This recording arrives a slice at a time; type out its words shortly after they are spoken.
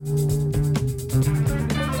Welcome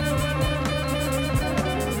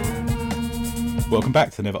back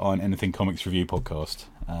to the Never Iron Anything Comics Review podcast.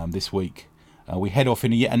 This week we head off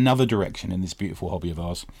in yet another direction in this beautiful hobby of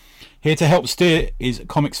ours. Here to help steer is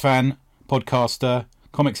comics fan, podcaster,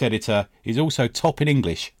 comics editor. He's also top in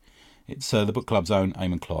English. It's the book club's own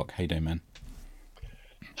Eamon Clark. How you doing, man?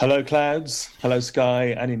 Hello, clouds. Hello,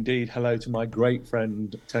 sky. And indeed, hello to my great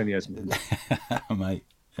friend, Tony Esmond. Mate.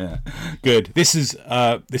 Yeah, good. This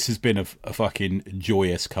has been a fucking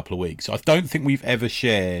joyous couple of weeks. I don't think we've ever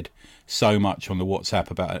shared so much on the WhatsApp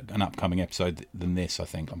about an upcoming episode than this. I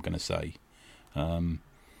think I'm going to say. Do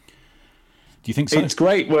you think so? It's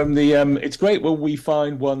great when we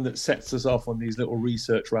find one that sets us off on these little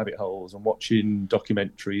research rabbit holes and watching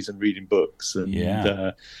documentaries and reading books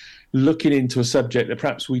and looking into a subject that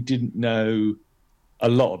perhaps we didn't know a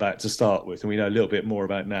lot about to start with, and we know a little bit more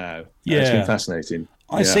about now. It's been fascinating.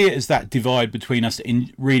 I see it as that divide between us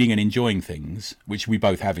in reading and enjoying things, which we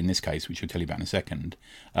both have in this case, which I'll tell you about in a second,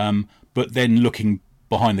 but then looking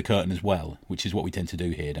behind the curtain as well, which is what we tend to do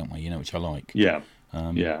here, don't we? You know, which I like. Yeah,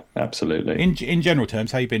 absolutely. In general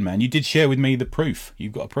terms, how you been, man? You did share with me the proof.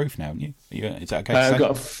 You've got a proof now, haven't you? Is that okay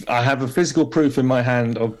to say? I have a physical proof in my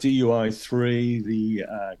hand of DUI 3, the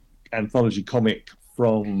anthology comic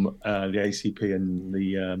from the ACP and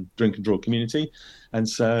the Drink and Draw community. And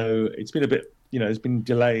so it's been a bit, there's been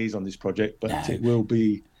delays on this project, but it will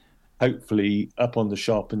be hopefully up on the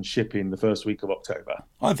shop and shipping the first week of October.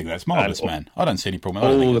 I think that's marvellous, man. I don't see any problem.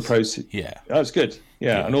 All the proceeds. Yeah. Oh, it's good.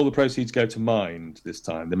 Yeah, and all the proceeds go to Mind this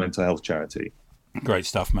time, the mental health charity. Great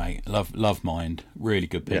stuff, mate. Love Mind. Really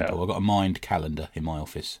good people. Yeah. I've got a Mind calendar in my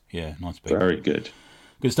office. Yeah, nice people. Very good.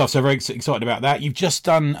 Good stuff. So very excited about that. You've just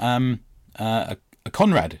done a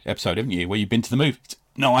Conrad episode, haven't you, where you've been to the movies?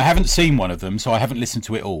 No, I haven't seen one of them, so I haven't listened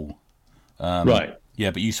to it all. Right.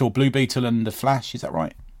 Yeah, but you saw Blue Beetle and The Flash, is that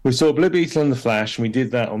right? We saw Blue Beetle and The Flash, and we did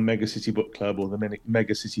that on Mega City Book Club, or the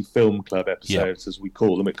Mega City Film Club episodes, as we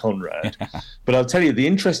call them at Conrad. But I'll tell you, the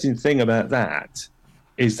interesting thing about that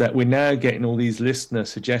is that we're now getting all these listener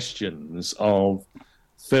suggestions of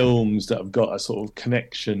films that have got a sort of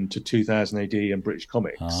connection to 2000 AD and British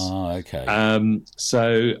comics. Oh, okay.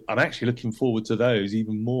 So I'm actually looking forward to those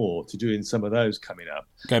even more, to doing some of those coming up.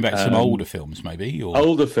 Going back to some older films, maybe? Or...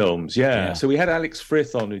 Older films, yeah. So we had Alex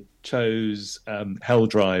Frith on, who chose Hell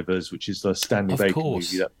Drivers, which is the Stanley Bacon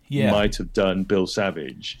movie that might have done Bill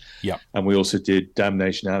Savage. Yeah. And we also did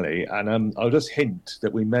Damnation Alley. And I'll just hint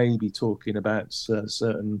that we may be talking about a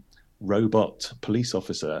certain robot police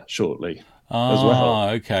officer shortly. As well.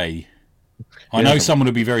 Okay. I know someone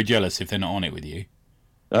would be very jealous if they're not on it with you.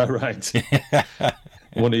 Oh, right.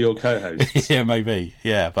 One of your co-hosts. Yeah, maybe.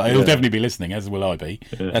 Yeah, but he'll definitely be listening, as will I be.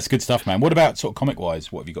 Yeah. That's good stuff, man. What about sort of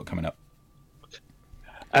comic-wise? What have you got coming up?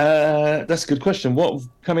 That's a good question. What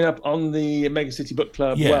coming up on the Mega City Book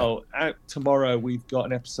Club? Yeah. Well, out tomorrow we've got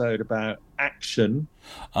an episode about Action,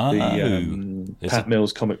 the Pat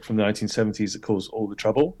Mills comic from the 1970s that caused all the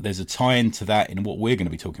trouble. There's a tie-in to that in what we're going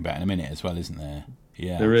to be talking about in a minute as well, isn't there?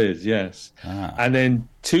 Yeah, there is. Yes. And then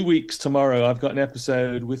 2 weeks tomorrow, I've got an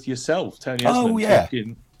episode with yourself, Tony Esmond,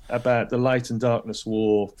 talking about the Light and Darkness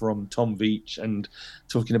War from Tom Veitch and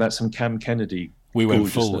talking about some Cam Kennedy. We went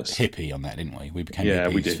full hippie on that, didn't we? We became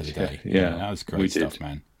hippies for the day. Yeah, that was great stuff,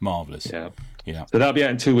 man. Marvellous. Yeah. So that'll be out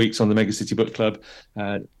in 2 weeks on the Mega City Book Club.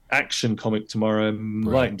 Action comic tomorrow,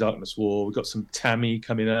 Light and Darkness War. We've got some Tammy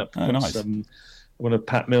coming up. Oh, nice. One of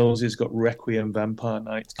Pat Mills has got Requiem Vampire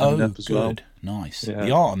Night coming up as well. Nice. Yeah.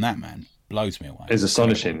 The art on that, man, blows me away. It's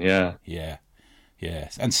astonishing, Yeah.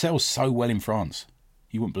 And sells so well in France.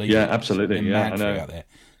 You wouldn't believe it. Yeah, absolutely. I know. Out there.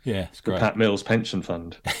 Yeah, it's great. The Pat Mills pension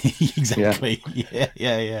fund. Exactly.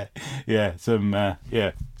 Yeah. Some.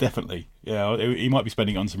 Definitely. Yeah, he might be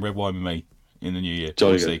spending it on some red wine with me in the new year.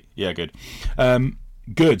 Jolly good. Yeah, good.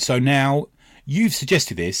 Good. So now you've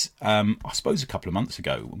suggested this. I suppose a couple of months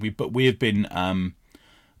ago. We've been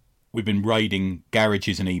raiding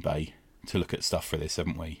garages and eBay to look at stuff for this,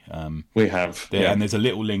 haven't we? We have. And there's a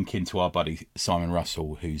little link into our buddy Simon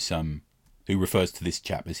Russell, who refers to this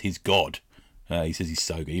chap as his god. He says he's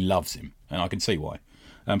so good. He loves him, and I can see why.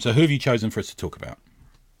 So who have you chosen for us to talk about?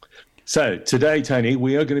 So today, Tony,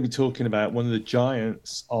 we are going to be talking about one of the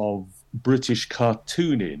giants of British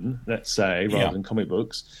cartooning, let's say, rather than comic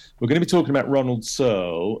books. We're going to be talking about Ronald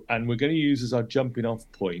Searle, and we're going to use as our jumping off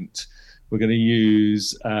point, we're going to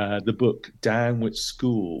use the book Down with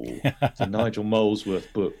School, the Nigel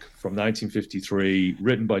Molesworth book from 1953,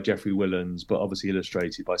 written by Geoffrey Willans, but obviously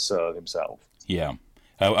illustrated by Searle himself. Yeah.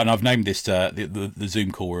 And I've named this the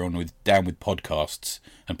Zoom call we're on with Down with Podcasts,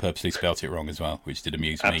 and purposely spelt it wrong as well, which did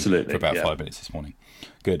amuse me for about 5 minutes this morning.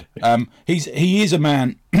 Good. He is a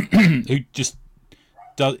man who just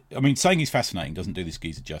does. I mean, saying he's fascinating doesn't do this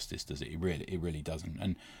geezer justice, does it? It really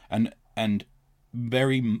doesn't. And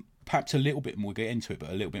very perhaps a little bit more. We'll get into it, but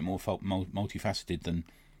a little bit more multifaceted than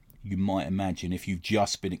you might imagine if you've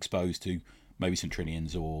just been exposed to maybe St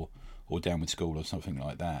Trinian's or Down with School or something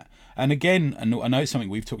like that. And again, and I know it's something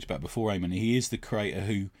we've talked about before, Eamon, he is the creator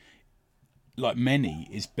who, like many,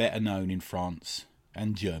 is better known in France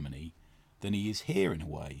and Germany than he is here in a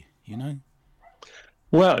way, you know?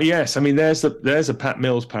 Well, yes. I mean, there's a Pat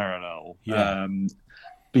Mills parallel. Yeah.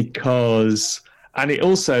 Because, and it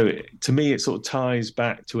also, to me, it sort of ties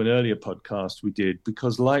back to an earlier podcast we did,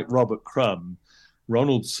 because like Robert Crumb,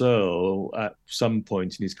 Ronald Searle, at some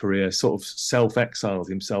point in his career, sort of self-exiled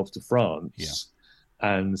himself to France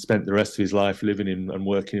and spent the rest of his life living in and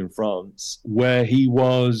working in France, where he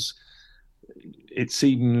was, it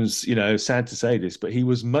seems, sad to say this, but he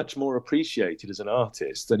was much more appreciated as an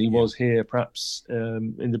artist than he was here, perhaps,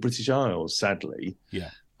 in the British Isles, sadly.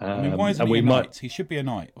 Yeah. I mean, why isn't he a knight? He should be a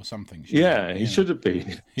knight or something. He should have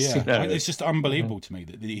been. Yeah, it's just unbelievable to me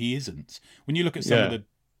that he isn't. When you look at some of the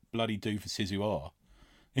bloody doofuses who are,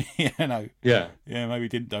 maybe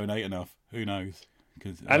didn't donate enough. Who knows?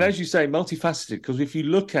 And as you say, multifaceted. Because if you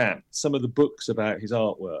look at some of the books about his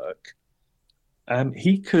artwork,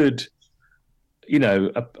 he could,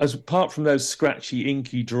 as apart from those scratchy,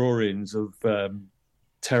 inky drawings of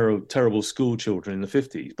terrible school children in the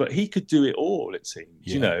 50s, but he could do it all. It seems,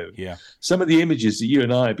 some of the images that you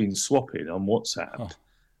and I have been swapping on WhatsApp.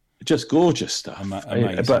 Just gorgeous stuff,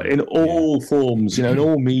 amazing. But in all forms, in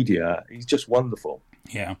all media, he's just wonderful.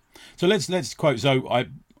 Yeah. So let's quote. So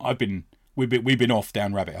we've been off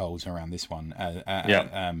down rabbit holes around this one.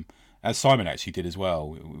 As Simon actually did as well.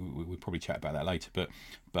 We'll probably chat about that later. But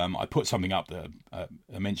I put something up that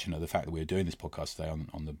a mention of the fact that we were doing this podcast today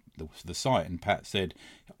on the site, and Pat said,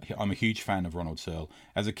 "I'm a huge fan of Ronald Searle.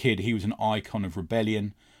 As a kid, he was an icon of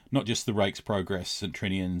rebellion, not just the Rake's Progress, St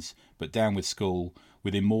Trinian's, but Down with School,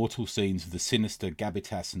 with immortal scenes of the sinister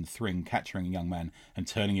Gabbitas and Thring capturing a young man and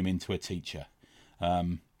turning him into a teacher."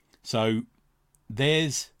 So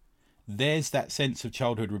there's that sense of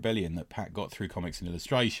childhood rebellion that Pat got through comics and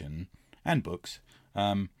illustration and books.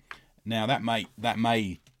 Now that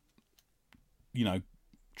may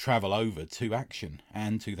travel over to action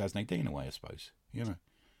and 2018 in a way, I suppose.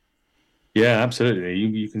 Yeah, absolutely.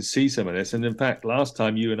 You can see some of this, and in fact, last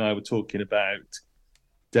time you and I were talking about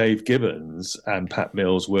Dave Gibbons and Pat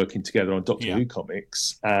Mills working together on Doctor Who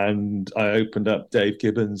comics, and I opened up Dave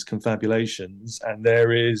Gibbons' Confabulations, and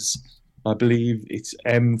there is, I believe it's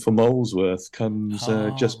M for Molesworth comes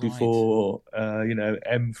just before,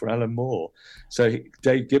 M for Alan Moore. So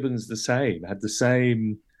Dave Gibbons had the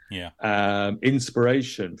same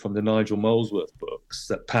inspiration from the Nigel Molesworth books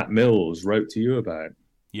that Pat Mills wrote to you about.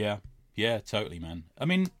 Yeah, totally, man. I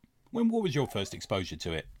mean, what was your first exposure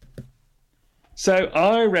to it? So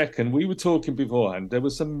I reckon, we were talking beforehand, they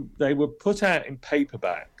were put out in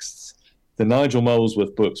paperbacks. The Nigel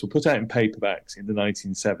Molesworth books were put out in paperbacks in the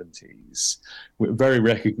 1970s with very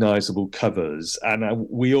recognisable covers, and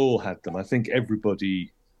we all had them. I think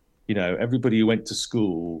everybody who went to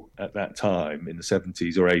school at that time in the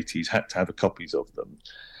 70s or 80s had to have copies of them.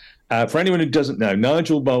 For anyone who doesn't know,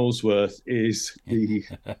 Nigel Molesworth is the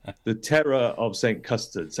terror of St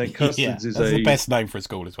Custard's. St Custard's is the best name for a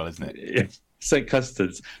school as well, isn't it? St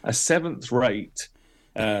Custard's, a seventh-rate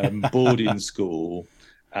boarding school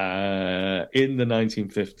in the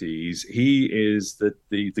 1950s. He is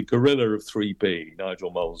the gorilla of 3B,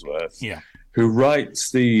 Nigel Molesworth, who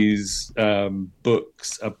writes these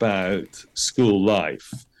books about school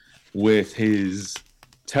life with his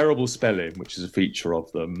terrible spelling, which is a feature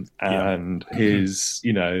of them, and his,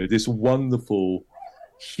 this wonderful,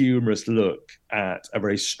 humorous look at a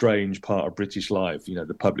very strange part of British life,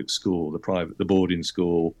 the public school, the boarding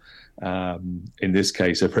school, in this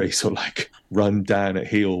case, a very sort of like run down at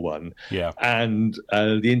heel one. And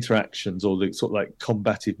the interactions, or the sort of like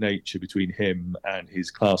combative nature between him and his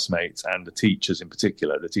classmates and the teachers in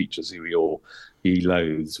particular, the teachers who he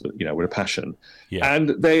loathes, with a passion.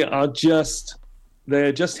 And they're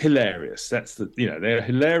just hilarious. They're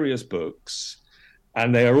hilarious books,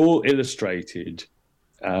 and they are all illustrated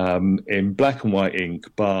in black and white ink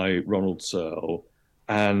by Ronald Searle.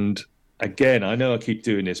 And again, I know I keep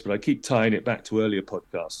doing this, but I keep tying it back to earlier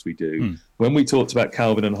podcasts we do. When we talked about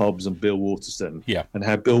Calvin and Hobbes and Bill Waterson, and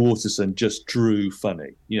how Bill Waterson just drew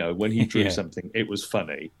funny. When he drew something, it was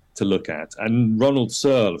funny to look at. And Ronald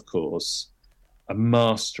Searle, of course, a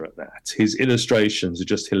master at that. His illustrations are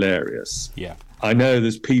just hilarious. Yeah. I know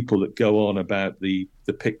there's people that go on about the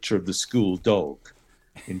picture of the school dog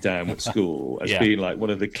in Downward School as being like one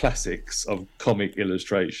of the classics of comic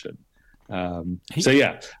illustration. I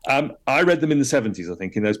read them in the 70s, I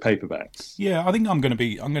think, in those paperbacks. Yeah, I think I'm going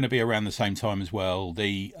to be around the same time as well.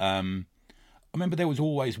 I remember there was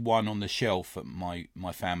always one on the shelf at my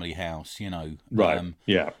family house, Right.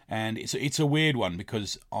 And it's a weird one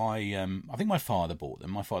because I think my father bought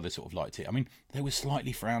them. My father sort of liked it. I mean, they were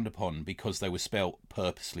slightly frowned upon because they were spelt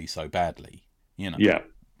purposely so badly, Yeah.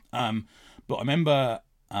 But I remember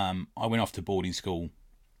I went off to boarding school,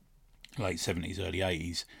 late 70s, early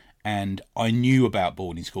 80s, and I knew about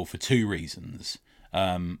boarding school for two reasons.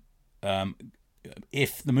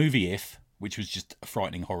 If, which was just a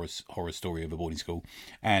frightening horror story of a boarding school,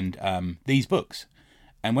 and these books.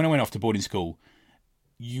 And when I went off to boarding school,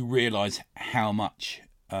 you realise how much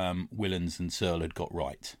Willens and Searle had got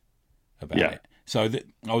right about it. So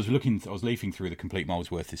I was leafing through the Complete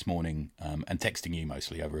Molesworth this morning and texting you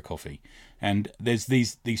mostly over a coffee. And there's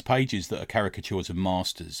these pages that are caricatures of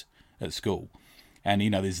masters at school. And,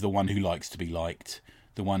 there's the one who likes to be liked,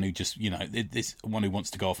 the one who just, this one who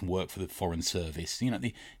wants to go off and work for the Foreign Service, even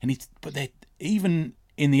in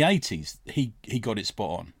the 80s, he got it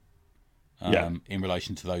spot on in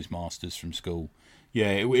relation to those masters from school. Yeah,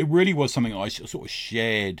 it really was something I sort of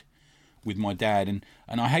shared with my dad, and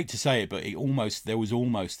I hate to say it, but there was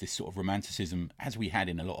almost this sort of romanticism, as we had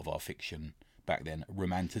in a lot of our fiction back then,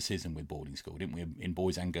 romanticism with boarding school, didn't we? In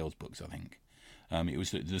boys and girls books, I think. It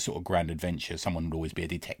was the sort of grand adventure. Someone would always be a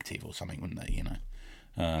detective or something, wouldn't they?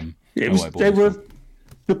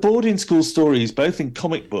 The boarding school stories, both in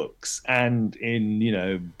comic books and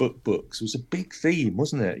in books, was a big theme,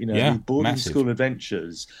 wasn't it? The boarding school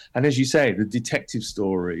adventures, and as you say, the detective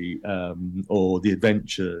story or the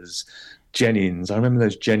adventures. Jennings, I remember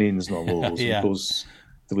those Jennings novels. Of course,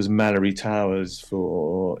 there was Mallory Towers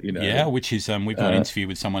for which is we've got an interview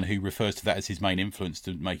with someone who refers to that as his main influence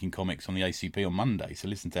to making comics on the ACP on Monday. So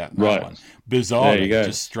listen to that one. Bizarrely,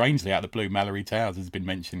 just strangely out of the blue, Mallory Towers has been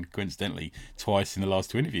mentioned coincidentally twice in the last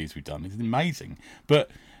two interviews we've done. It's amazing, but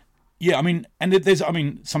yeah, I mean, and there's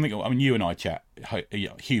something. I mean, you and I chat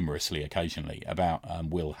humorously occasionally about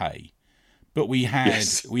Will Hay, but we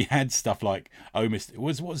had stuff like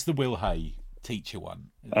what's the Will Hay teacher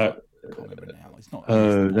one? I can't remember now. It's not.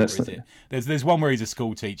 Is it? There's one where he's a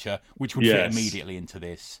school teacher, which would fit immediately into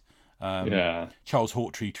this. Charles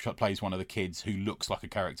Hawtrey plays one of the kids who looks like a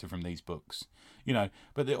character from these books.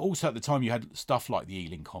 But also at the time you had stuff like the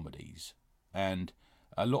Ealing comedies, and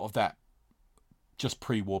a lot of that just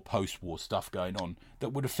pre-war, post-war stuff going on that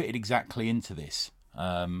would have fitted exactly into this.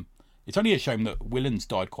 It's only a shame that Willens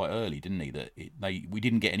died quite early, didn't he? That we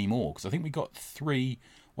didn't get any more, because I think we got 3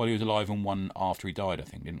 while he was alive and 1 after he died, I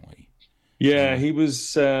think, didn't we? Yeah, he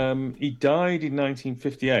was. He died in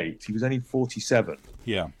 1958. He was only 47.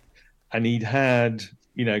 Yeah, and he'd had,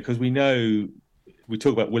 because we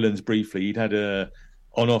talk about Willens briefly. He'd had a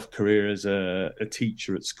on-off career as a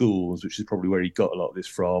teacher at schools, which is probably where he got a lot of this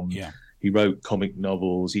from. Yeah, he wrote comic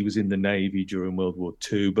novels. He was in the Navy during World War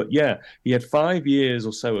II. But yeah, he had 5 years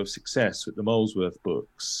or so of success with the Molesworth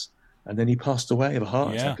books, and then he passed away of a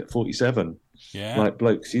heart attack at 47. Yeah, like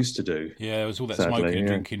blokes used to do. Yeah, there was all that smoking and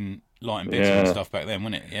drinking, lighting bits and stuff back then,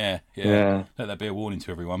 wasn't it? Yeah. Let that be a warning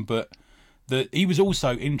to everyone. But he was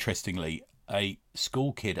also, interestingly, a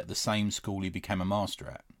school kid at the same school he became a master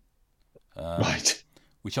at. Right.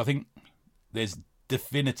 Which I think there's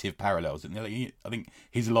definitive parallels. I think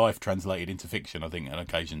his life translated into fiction, I think, on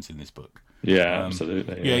occasions in this book. Yeah,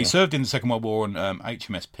 absolutely. Yeah, he served in the Second World War on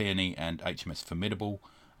HMS Peony and HMS Formidable.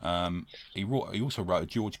 He also wrote a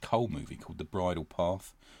George Cole movie called The Bridle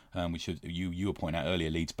Path, which you were pointing out earlier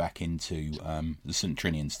leads back into the St.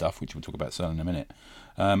 Trinian stuff, which we'll talk about in a minute.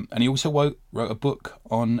 And he also wrote a book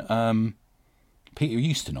on Peter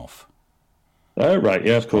Ustinov. Oh, right,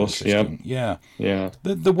 yeah, of course, yeah.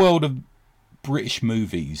 The world of British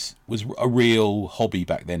movies was a real hobby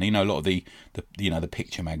back then. A lot of the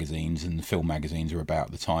picture magazines and the film magazines were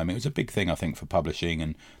about the time. It was a big thing, I think, for publishing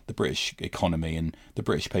and the British economy and the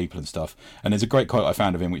British people and stuff. And there's a great quote I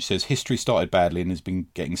found of him which says, "History started badly and has been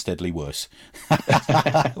getting steadily worse,"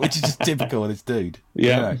 which is just typical of this dude.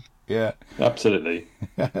 Yeah, yeah, absolutely.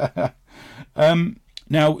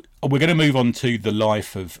 Now we're going to move on to the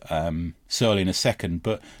life of Searle in a second,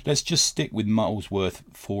 but let's just stick with Molesworth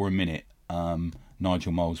for a minute.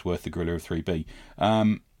 Nigel Molesworth, the Gorilla of 3B.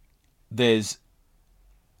 There's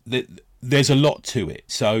a lot to it.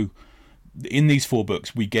 So in these 4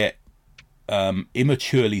 books, we get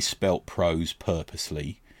immaturely spelt prose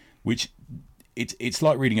purposely, which it's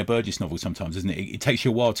like reading a Burgess novel sometimes, isn't it? It takes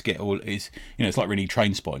you a while to get all. It's like reading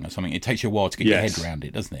Train Spotting or something. It takes you a while to get your head around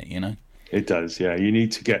it, doesn't it? It does, yeah. You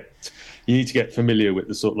need to get familiar with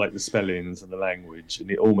the sort of like the spellings and the language, and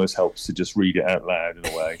it almost helps to just read it out loud in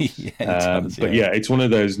a way. It does, but yeah, it's one of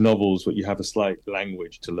those novels where you have a slight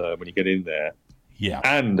language to learn when you get in there. Yeah,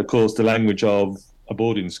 and of course the language of a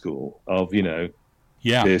boarding school of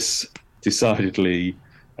this decidedly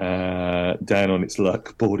down on its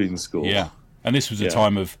luck boarding school. Yeah, and this was a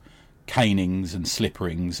time of canings and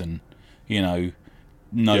slipperings and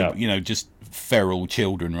just feral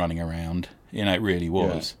children running around. It really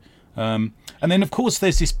was. And then, of course,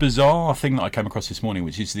 there's this bizarre thing that I came across this morning,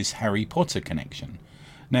 which is this Harry Potter connection.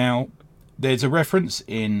 Now, there's a reference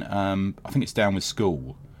in, I think it's Down with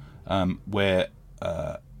School, where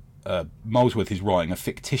Molesworth is writing a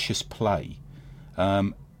fictitious play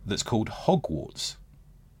that's called Hogwarts.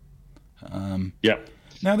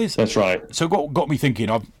 Now, that's right. So got me thinking.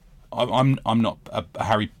 I'm not a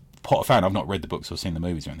Harry Potter fan. I've not read the books or seen the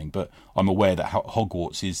movies or anything, but I'm aware that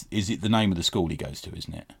Hogwarts is it the name of the school he goes to,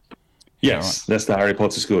 isn't it? Yes, that's the Harry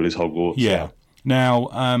Potter school is Hogwarts. Yeah.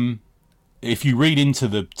 Now, if you read into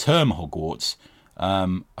the term Hogwarts,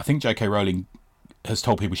 I think J.K. Rowling has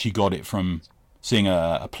told people she got it from seeing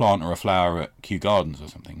a plant or a flower at Kew Gardens or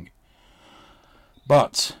something.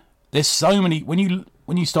 But there's so many when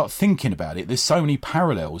you start thinking about it. There's so many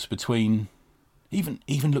parallels between.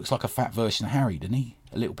 Even looks like a fat version of Harry, doesn't he?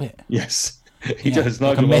 A little bit. Yes, he does.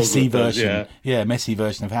 Like a messy version. Messy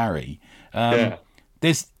version of Harry.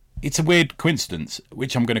 It's a weird coincidence,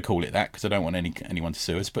 which I'm going to call it that because I don't want anyone to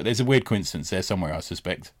sue us. But there's a weird coincidence there somewhere, I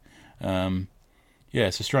suspect.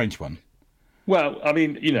 It's a strange one. Well, I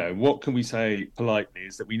mean, what can we say politely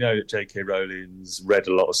is that we know that J.K. Rowling's read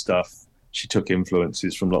a lot of stuff. She took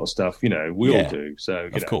influences from a lot of stuff, we all do. So,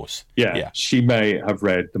 of course. She may have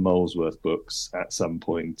read the Molesworth books at some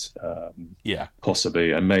point,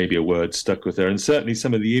 possibly, and maybe a word stuck with her. And certainly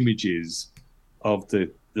some of the images of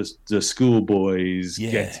the schoolboys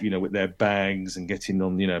with their bags and getting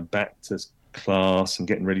on, back to class and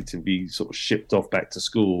getting ready to be sort of shipped off back to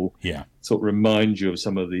school. Yeah. Sort of remind you of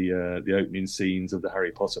some of the opening scenes of the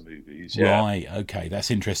Harry Potter movies. Yeah. Right. Okay.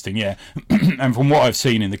 That's interesting. Yeah. And from what I've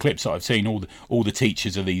seen in the clips that I've seen, all the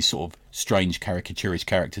teachers are these sort of strange caricaturist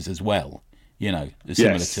characters as well. Similar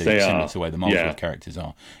to the way the Molesworth characters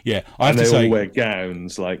are. Yeah. I have to say, all wear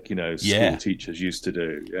gowns like school teachers used to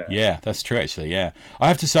do. Yeah. Yeah, that's true. Actually, yeah. I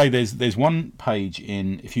have to say, there's one page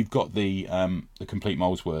in if you've got the complete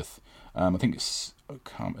Molesworth. I think it's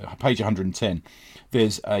page 110.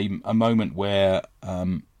 There's a moment where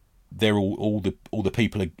they're all the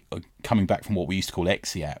people are coming back from what we used to call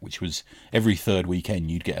Exeat, which was every third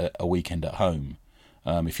weekend you'd get a weekend at home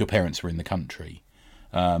if your parents were in the country,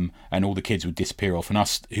 and all the kids would disappear off, and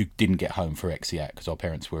us who didn't get home for Exeat because our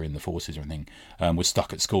parents were in the forces or anything, were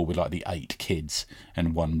stuck at school with like the 8 kids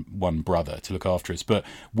and one brother to look after us. But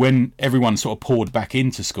when everyone sort of poured back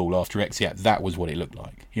into school after Exeat, that was what it looked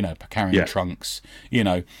like, carrying trunks,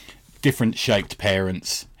 different shaped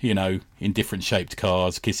parents, in different shaped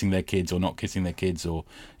cars, kissing their kids or not kissing their kids, or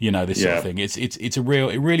this sort of thing.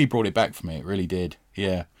 It really brought it back for me. It really did.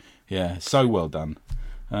 Yeah, so well done.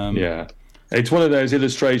 It's one of those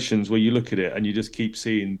illustrations where you look at it and you just keep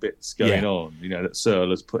seeing bits going on, that Searle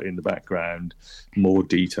has put in the background, more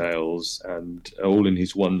details, and all in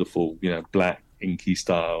his wonderful, black, inky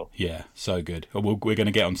style. Yeah, so good. We're going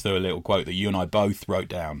to get onto a little quote that you and I both wrote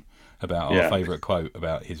down about our favourite quote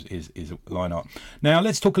about his line art. Now,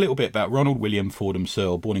 let's talk a little bit about Ronald William Fordham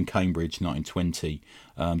Searle, born in Cambridge, 1920,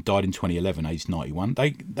 died in 2011, aged 91.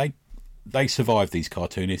 They survived, these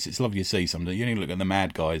cartoonists. It's lovely to see some of them. You look at the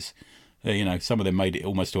mad guys. Some of them made it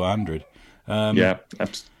almost to 100.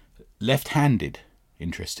 Left-handed,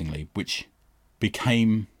 interestingly, which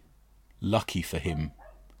became lucky for him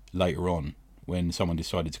later on when someone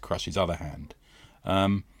decided to crush his other hand.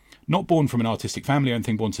 Not born from an artistic family or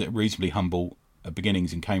anything, born to reasonably humble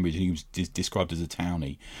beginnings in Cambridge, and he was described as a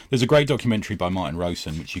townie. There's a great documentary by Martin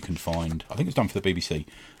Rowson, which you can find. I think it's done for the BBC.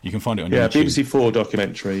 You can find it on YouTube. BBC4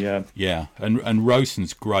 documentary, Yeah, and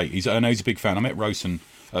Rowson's great. I know he's a big fan. I met Rowson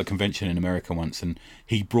at a convention in America once, and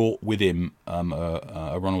he brought with him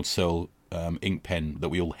a Ronald Searle ink pen that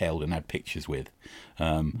we all held and had pictures with.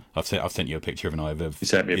 I've sent you a picture of an eye of. You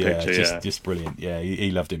sent me a picture, just brilliant. Yeah, he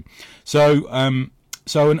loved him. So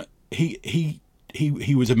he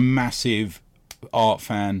was a massive art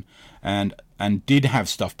fan and did have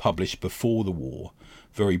stuff published before the war,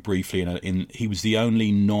 very briefly. He was the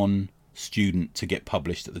only non-student to get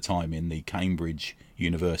published at the time in the Cambridge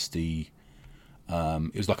University.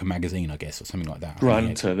 It was like a magazine, I guess, or something like that.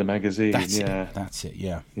 Granta, the magazine. That's it.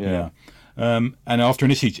 Yeah. And after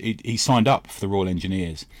an issue, he signed up for the Royal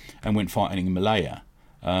Engineers and went fighting in Malaya.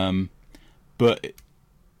 But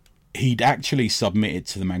he'd actually submitted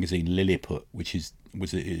to the magazine Lilliput, which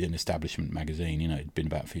was an establishment magazine. You know, it'd been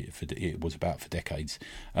about for decades.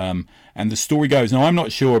 And the story goes. Now, I'm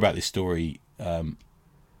not sure about this story.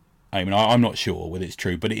 I mean, I'm not sure whether it's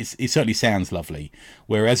true, but it certainly sounds lovely.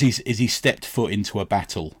 Whereas as he stepped foot into a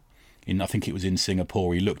battle, I think it was in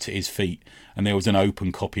Singapore, he looked at his feet, and there was an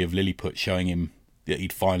open copy of Lilliput showing him that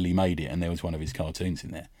he'd finally made it, and there was one of his cartoons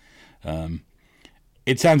in there.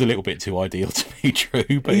 It sounds a little bit too ideal to be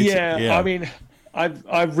true, but yeah. I mean,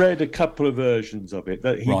 I've read a couple of versions of it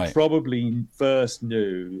that he probably first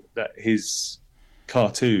knew that his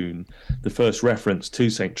cartoon, the first reference to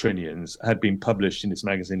St. Trinians, had been published in this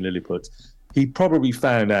magazine Lilliput. He probably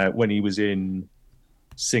found out when he was in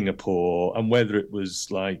Singapore, and whether it was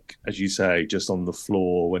like, as you say, just on the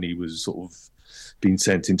floor when he was sort of being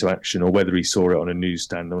sent into action, or whether he saw it on a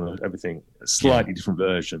newsstand or everything, slightly different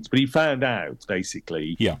versions. But he found out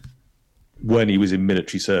basically when he was in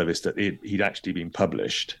military service that he'd actually been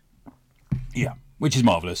published. Yeah. Which is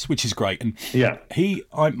marvellous, which is great. And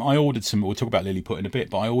I ordered some, we'll talk about Lilliput in a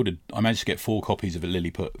bit, but I managed to get 4 copies of a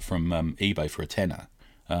Lilliput from eBay for a tenner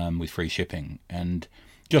with free shipping, and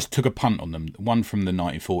just took a punt on them, 1 from the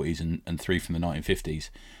 1940s and 3 from the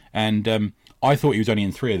 1950s. And I thought he was only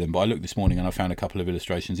in 3 of them, but I looked this morning and I found a couple of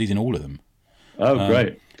illustrations. He's in all of them. Oh,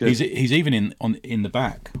 great. Good. He's even in the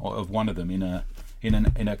back of one of them in a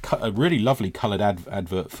really lovely coloured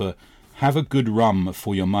advert for "Have a good rum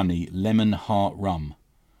for your money, lemon heart rum,"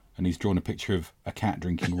 and he's drawn a picture of a cat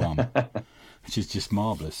drinking rum, which is just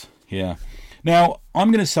marvellous. Yeah. Now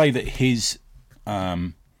I'm going to say that his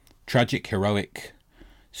tragic, heroic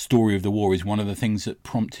story of the war is one of the things that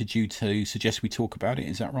prompted you to suggest we talk about it.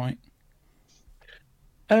 Is that right?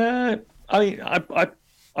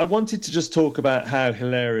 I wanted to just talk about how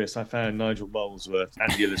hilarious I found Nigel Molesworth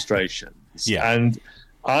and the illustrations. And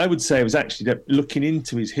I would say it was actually that looking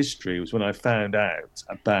into his history was when I found out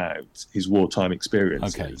about his wartime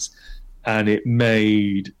experiences. And it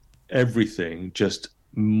made everything just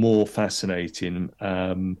more fascinating,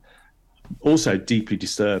 also deeply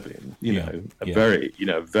disturbing, very,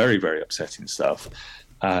 very, very upsetting stuff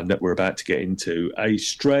that we're about to get into. A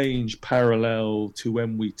strange parallel to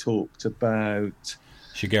when we talked about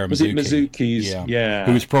Shigeru Mizuki. Was it Mizuki's? Yeah.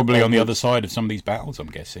 Who was probably on the other side of some of these battles, I'm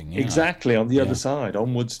guessing. Exactly, on the other side,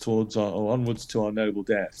 onwards to our noble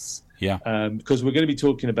deaths. Yeah. Because we're going to be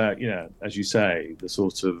talking about, as you say, the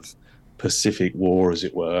sort of Pacific War, as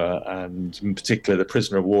it were, and in particular the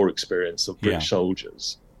prisoner of war experience of British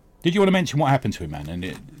soldiers. Did you want to mention what happened to him, man? And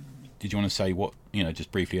did you want to say what,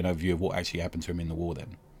 just briefly an overview of what actually happened to him in the war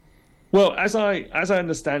then? Well, as I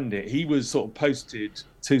understand it, he was sort of posted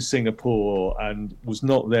to Singapore and was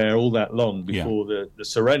not there all that long before the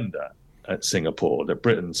surrender at Singapore, that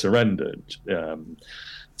Britain surrendered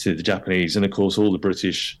to the Japanese. And, of course, all the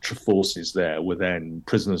British forces there were then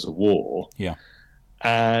prisoners of war. Yeah.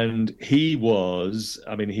 And he was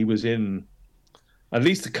in at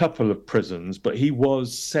least a couple of prisons, but he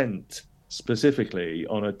was sent specifically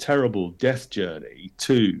on a terrible death journey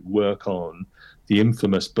to work on the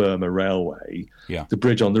infamous Burma Railway, the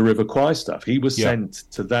bridge on the River Kwai stuff. He was sent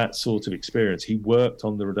to that sort of experience. He worked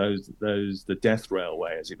on the Death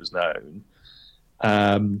Railway, as it was known.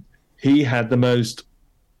 He had the most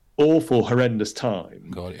awful, horrendous time.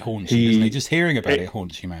 God, it haunts you, doesn't it? Just hearing about it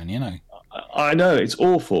haunts you, man, I know, it's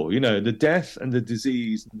awful. The death and the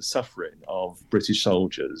disease and the suffering of British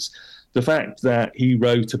soldiers. The fact that he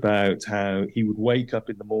wrote about how he would wake up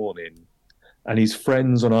in the morning and his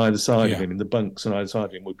friends on either side of him, in the bunks on either side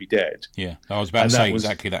of him, would be dead. Yeah, I was about to say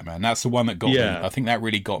exactly that, man. That's the one that got me. I think that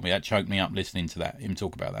really got me. That choked me up listening to him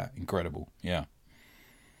talk about that. Incredible. Yeah.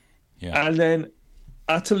 And then,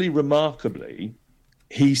 utterly remarkably,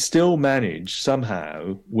 he still managed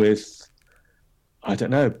somehow with, I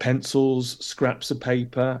don't know, pencils, scraps of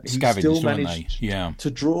paper. Scavenged, he still managed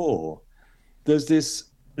to draw. There's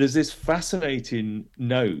this fascinating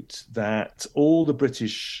note that all the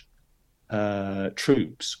British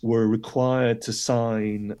troops were required to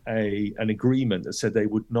sign an agreement that said they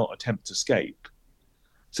would not attempt to escape.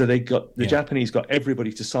 So the Japanese got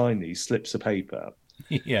everybody to sign these slips of paper.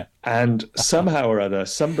 And somehow or other,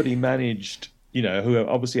 somebody managed, who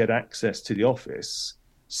obviously had access to the office,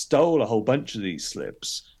 stole a whole bunch of these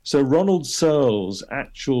slips. So Ronald Searle's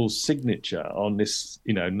actual signature on this,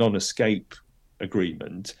 non-escape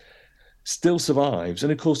agreement still survives.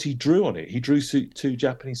 And of course he drew on it. He drew 2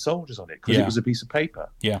 Japanese soldiers on it because it was a piece of paper.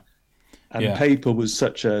 And paper was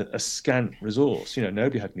such a scant resource.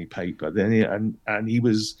 Nobody had any paper then. And he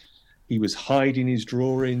He was hiding his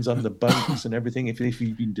drawings under bunks and everything. If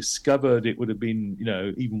he'd been discovered, it would have been,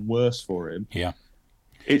 even worse for him. Yeah.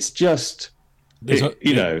 It's just,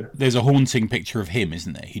 there's a haunting picture of him,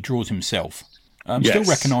 isn't there? He draws himself. Still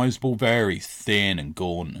recognisable, very thin and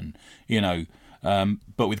gaunt, and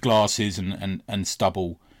but with glasses and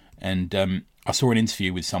stubble. And I saw an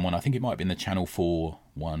interview with someone. I think it might have been the Channel 4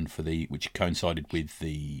 one which coincided with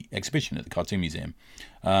the exhibition at the Cartoon Museum.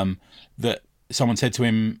 That someone said to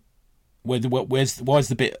him, why is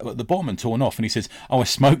the bit at the bottom and torn off? And he says, "Oh, I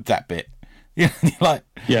smoked that bit." The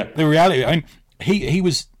reality. I mean, he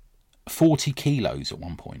was 40 kilos at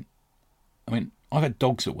one point. I mean, I've had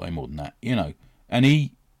dogs that weigh more than that, and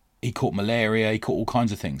he caught malaria, he caught all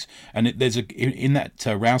kinds of things. And there's in that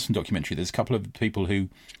Rowson documentary, there's a couple of people who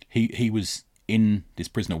he was in this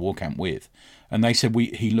prisoner of war camp with, and they said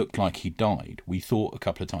he looked like he died. We thought a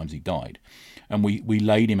couple of times he died, and we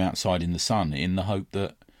laid him outside in the sun in the hope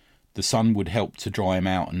that the sun would help to dry him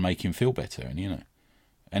out and make him feel better. And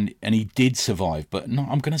and he did survive, but not,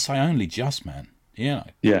 I'm going to say only just, man. Yeah.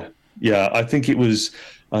 I think it was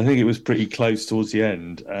pretty close towards the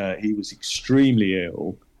end. He was extremely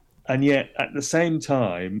ill, and yet at the same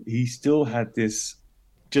time he still had this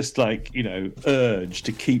just urge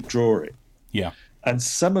to keep drawing. Yeah. And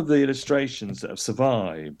some of the illustrations that have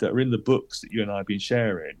survived, that are in the books that you and I have been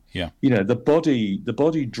sharing, the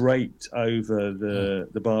body draped over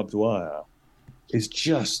the barbed wire is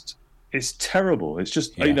just, it's terrible. It's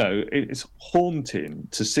just, it's haunting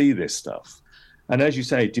to see this stuff. And as you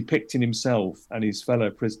say, depicting himself and his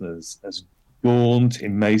fellow prisoners as gaunt,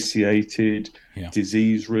 emaciated,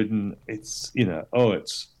 disease-ridden. It's,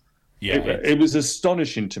 it was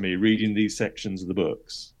astonishing to me reading these sections of the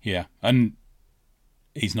books. Yeah, and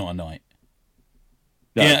he's not a knight.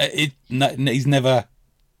 No. He's never,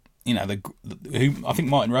 who I think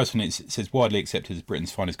Martin Rowson says widely accepted as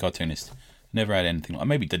Britain's finest cartoonist. Never had anything like.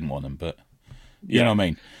 Maybe didn't want them, but you know what I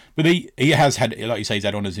mean. But he has had, like you say, he's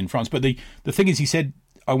had honours in France. But the thing is, he said,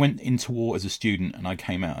 I went into war as a student and I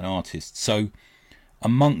came out an artist. So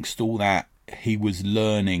amongst all that, he was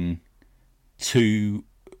learning to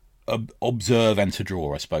observe and to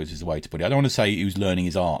draw, I suppose is the way to put it. I don't want to say he was learning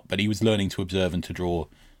his art, but he was learning to observe and to draw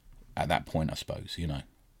at that point, I suppose,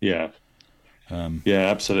 Yeah.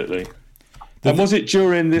 Absolutely. And was it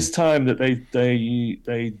during this time that they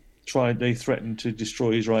threatened to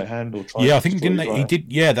destroy his right hand, or tried? Yeah, I think didn't they? He did.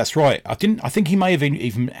 Yeah, that's right. I think he may have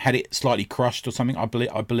even had it slightly crushed or something. I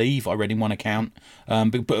believe I read in one account.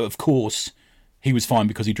 But of course, he was fine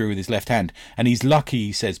because he drew with his left hand, and he's lucky,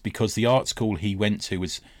 he says, because the art school he went to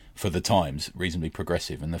was, for the times, reasonably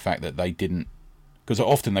progressive, and the fact that they didn't, because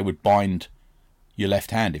often they would bind your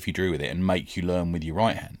left hand if you drew with it and make you learn with your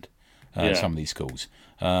right hand. Some of these schools,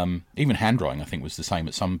 even handwriting, I think, was the same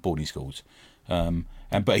at some boarding schools.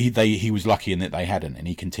 But he was lucky in that they hadn't, and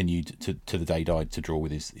he continued to the day he died to draw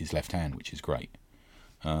with his left hand, which is great.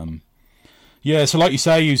 So like you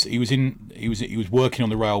say, he was working on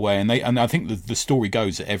the railway, and I think the story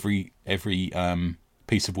goes that every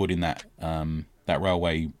piece of wood in that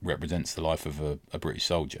railway represents the life of a British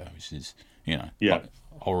soldier, which is quite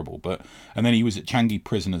horrible. And then he was at Changi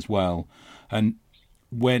prison as well, and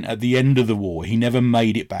when at the end of the war, he never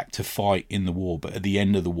made it back to fight in the war, but at the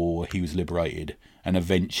end of the war he was liberated and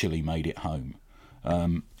eventually made it home.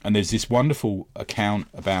 And there's this wonderful account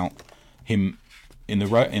about him in the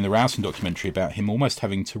Rowson documentary about him almost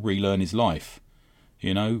having to relearn his life.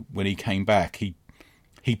 When he came back, he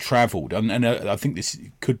travelled, and I think this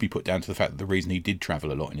could be put down to the fact that the reason he did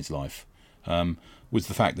travel a lot in his life was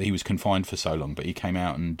the fact that he was confined for so long. But he came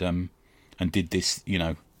out and did this.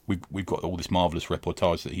 We've got all this marvellous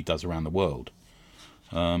reportage that he does around the world.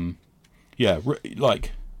 If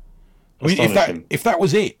that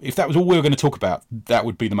was it, if that was all we were going to talk about, that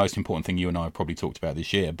would be the most important thing you and I have probably talked about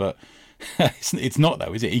this year. But it's not,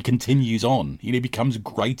 though, is it? He continues on. He becomes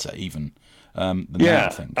greater even than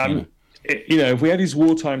that, I think. If we had his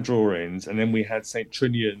wartime drawings and then we had St.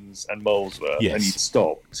 Trinian's and Molesworth and he'd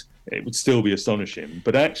stopped, it would still be astonishing.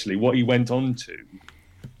 But actually, what he went on to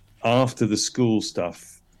after the school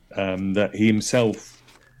stuff, that he himself,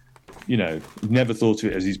 never thought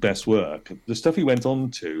of it as his best work. The stuff he went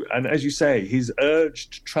on to, and as you say, his urge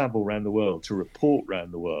to travel around the world, to report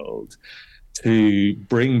around the world, to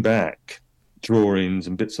bring back drawings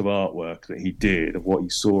and bits of artwork that he did of what he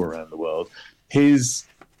saw around the world. His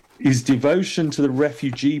devotion to the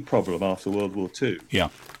refugee problem after World War II,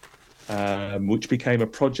 which became a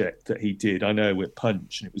project that he did, I know, with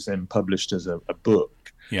Punch, and it was then published as a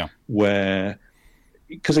book, where...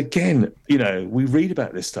 Because again, we read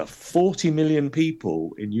about this stuff. 40 million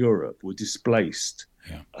people in Europe were displaced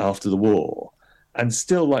after the war. And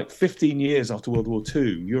still, like 15 years after World War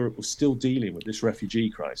II, Europe was still dealing with this refugee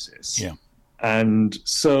crisis. Yeah. And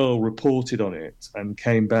Searle reported on it and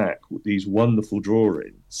came back with these wonderful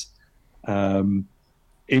drawings,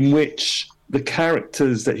 in which the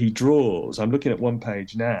characters that he draws, I'm looking at one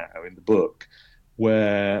page now in the book,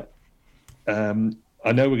 where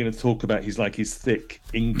I know we're going to talk about his thick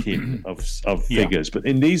inking of figures, but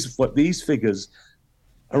in these figures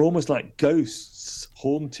are almost like ghosts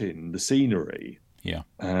haunting the scenery. Yeah.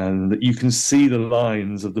 And you can see the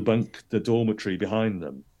lines of the dormitory behind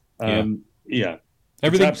them. Yeah.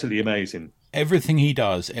 It's absolutely amazing. Everything he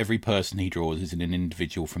does, every person he draws is an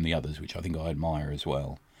individual from the others, which I think I admire as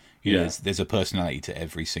well. There's a personality to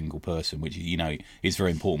every single person, which, is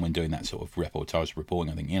very important when doing that sort of reportage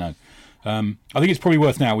reporting, I think, I think it's probably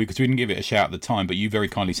worth now, because we didn't give it a shout at the time, but you very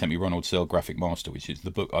kindly sent me Ronald Searle Graphic Master, which is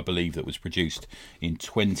the book, I believe, that was produced in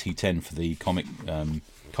 2010 for the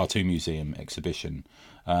Cartoon Museum exhibition.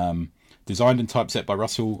 Designed and typeset by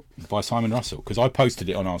Simon Russell, because I posted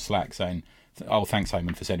it on our Slack saying, "Oh, thanks,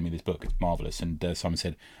 Simon, for sending me this book. It's marvellous." And Simon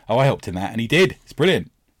said, "Oh, I helped in that," and he did. It's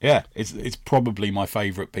brilliant. Yeah, it's probably my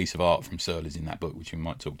favourite piece of art from Searle is in that book, which we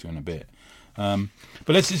might talk to in a bit. But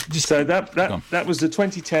let's just so that was the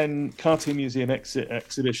 2010 Cartoon Museum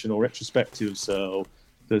exhibition or retrospective of Searle.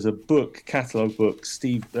 There's a book, catalogue book.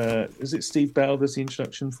 Is it Steve Bell? There's the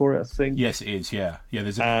introduction for it, I think. Yes, it is. Yeah.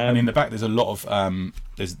 There's and in the back, there's a lot of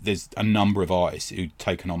there's a number of artists who've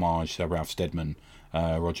taken homage. So Ralph Steadman,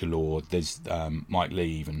 Roger Lord. There's Mike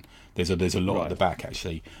Leave, and there's a lot at the back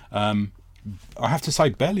actually. I have to say,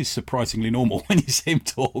 Bell is surprisingly normal when you see him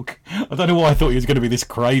talk. I don't know why I thought he was going to be this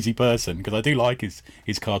crazy person, because I do like his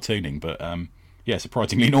cartooning, but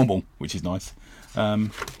surprisingly normal, which is nice. So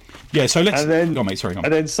let's. Go on, mate. Sorry.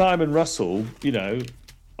 And then Simon Russell,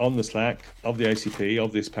 on the Slack of the ACP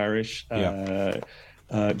of this parish,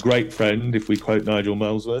 great friend, if we quote Nigel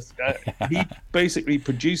Molesworth, he basically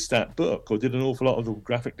produced that book, or did an awful lot of the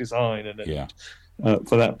graphic design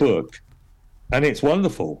for that book. And it's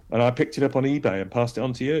wonderful. And I picked it up on eBay and passed it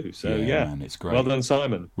on to you. So, man, it's great. Well done,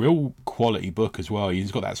 Simon. Real quality book as well. He's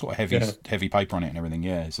got that sort of heavy paper on it and everything.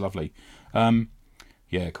 Yeah, it's lovely.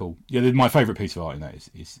 Cool. Yeah, my favourite piece of art in that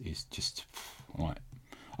is just right.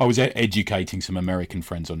 I was educating some American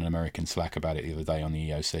friends on an American Slack about it the other day on the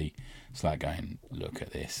EOC Slack, going, look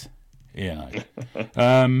at this.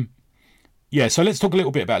 So let's talk a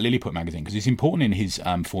little bit about Lilliput magazine, because it's important in his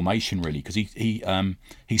formation, really, because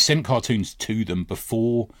he sent cartoons to them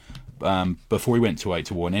before he went to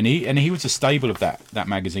war, and he was a staple of that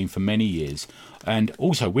magazine for many years. And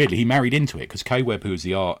also, weirdly, he married into it, because Kay Webb, who was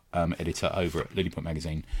the art editor over at Lilliput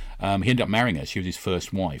magazine, he ended up marrying her. She was his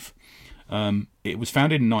first wife. It was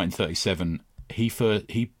founded in 1937.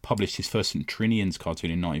 He published his first St. Trinian's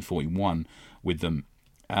cartoon in 1941 with them.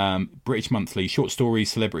 British Monthly, short stories,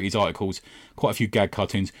 celebrities, articles, quite a few gag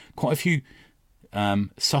cartoons, quite a few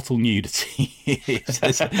subtle nudity.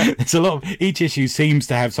 There's a lot of, each issue seems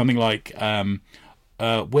to have something like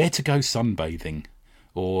where to go sunbathing,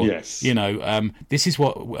 or this is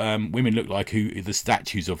what women look like, who the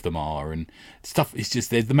statues of them are, and stuff. It's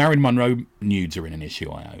just, the Marilyn Monroe nudes are in an issue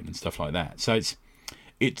I own and stuff like that. So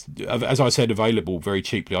it's, as I said, available very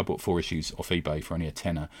cheaply. I bought 4 issues off eBay for only a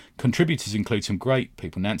tenner. Contributors include some great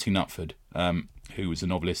people: Nancy Nutford, who was a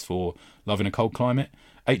novelist for Love in a Cold Climate;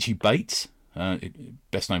 H.E. Bates,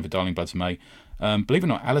 best known for Darling Buds of May; believe it or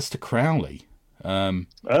not, Alistair Crowley. Oh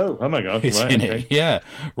my God! It's in it. Yeah,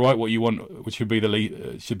 Write What You Want, which should be the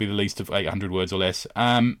least of 800 words or less.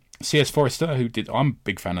 C.S. Forrester, who did. I'm a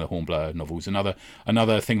big fan of the Hornblower novels. Another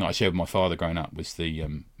thing that I shared with my father growing up was the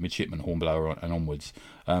Midshipman, Hornblower, and onwards.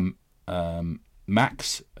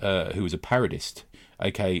 Max, who was a parodist,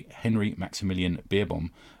 aka Henry Maximilian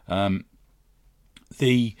Beerbohm.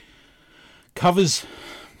 The covers.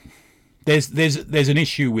 There's an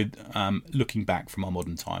issue with looking back from our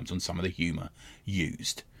modern times on some of the humour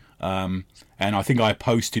used, and I think I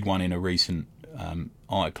posted one in a recent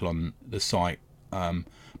article on the site.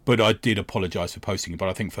 But I did apologise for posting it. But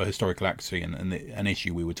I think for historical accuracy and an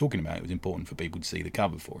issue we were talking about, it was important for people to see the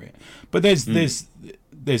cover for it. But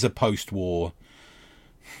there's a post-war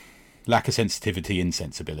lack of sensitivity,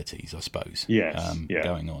 insensibilities, I suppose,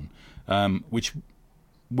 going on, which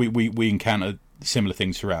we encounter similar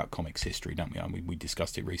things throughout comics history, don't we? I mean, we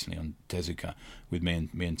discussed it recently on Tezuka with me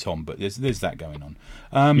and Tom. But there's that going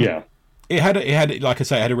on. It had, like I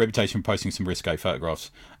say, it had a reputation for posting some risque photographs.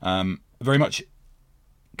 Very much.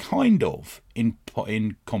 Kind of in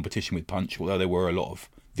competition with Punch, although there were a lot of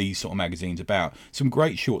these sort of magazines about. Some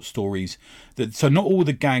great short stories. So not all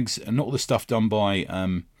the gags and not all the stuff done by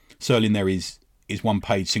Searle in there is is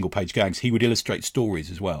one-page, single-page gags. He would illustrate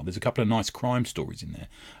stories as well. There's a couple of nice crime stories in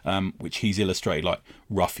there, which he's illustrated, like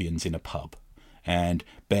ruffians in a pub and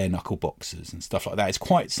bare-knuckle boxers and stuff like that. It's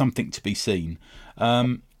quite something to be seen.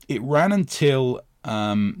 It ran until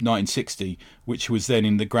 1960, which was then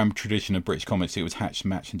in the grand tradition of British comics. It was hatched,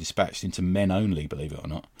 matched, and dispatched into Men Only, believe it or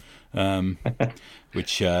not,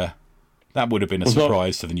 which... that would have been a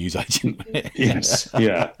surprise to the newsagent, wouldn't it? Yes,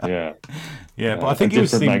 yeah. But I think it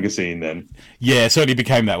was a different magazine then. Yeah, it certainly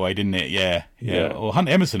became that way, didn't it? Yeah. Or Hunt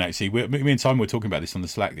Emerson, actually. Me and Simon were talking about this on the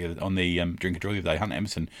Slack, on the Drink and Draw the other day. Hunt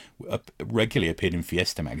Emerson regularly appeared in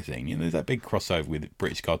Fiesta magazine. You know, there's that big crossover with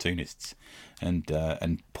British cartoonists and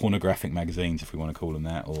pornographic magazines, if we want to call them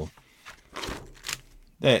that, or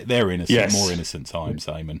they're innocent, yes. More innocent times,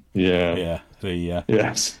 Simon. Yeah.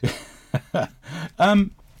 Yes.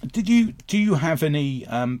 Do you have any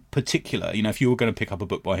particular, if you were going to pick up a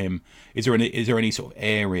book by him, is there any sort of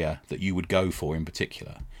area that you would go for in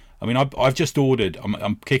particular? I mean, I've just ordered.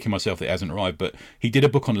 I'm kicking myself that it hasn't arrived, but he did a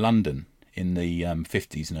book on London in the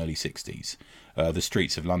 50s and early 60s, the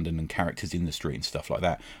streets of London and characters in the street and stuff like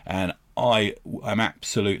that. And I am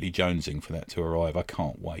absolutely jonesing for that to arrive. I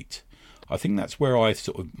can't wait. I think that's where I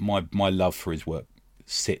sort of my love for his work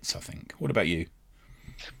sits, I think. What about you?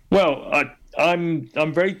 Well, I'm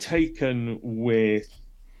very taken with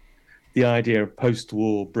the idea of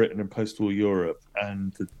post-war Britain and post-war Europe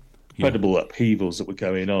and the incredible upheavals that were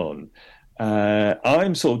going on.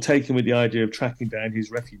 I'm sort of taken with the idea of tracking down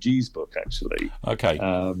his Refugees book, actually. Okay.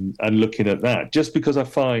 And looking at that, just because I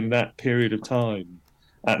find that period of time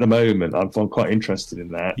at the moment, I'm quite interested in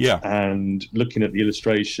that. Yeah. And looking at the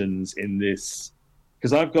illustrations in this,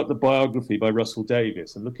 because I've got the biography by Russell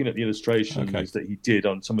Davies, and looking at the illustrations that he did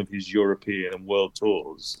on some of his European and world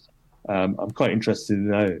tours, I'm quite interested in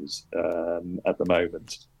those at the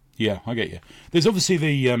moment. Yeah, I get you. There's obviously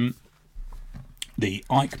the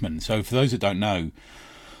Eichmann. So for those that don't know,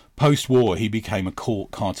 post-war he became a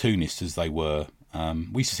court cartoonist, as they were.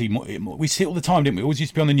 We used to see we see it all the time, didn't we? It always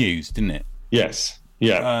used to be on the news, didn't it? Yes.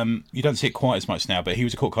 Yeah. You don't see it quite as much now, but he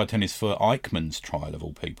was a court cartoonist for Eichmann's trial, of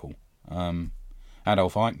all people.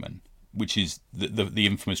 Adolf Eichmann, which is the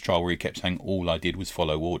infamous trial where he kept saying all I did was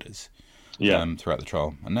follow orders throughout the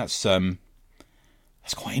trial. And that's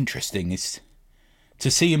quite interesting. It's to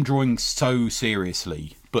see him drawing so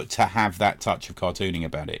seriously, but to have that touch of cartooning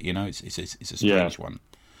about it. It's a strange one.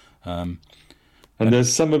 And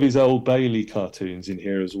there's some of his Old Bailey cartoons in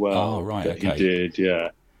here as well. Oh, right, that he did, yeah.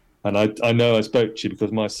 And I know I spoke to you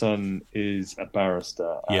because my son is a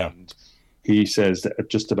barrister, and he says that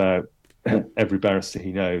just about every barrister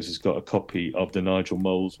he knows has got a copy of the Nigel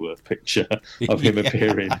Molesworth picture of him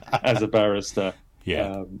appearing as a barrister.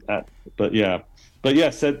 Yeah.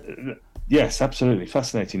 Yes, absolutely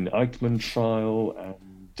fascinating. Eichmann trial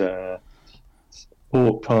and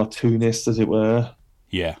court cartoonist, as it were.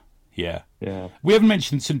 Yeah. We haven't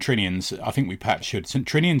mentioned St. Trinian's. I think we perhaps should. St.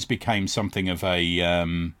 Trinian's became something of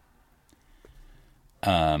a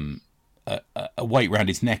weight round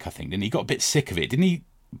his neck, I think, didn't he? He got a bit sick of it, didn't he? He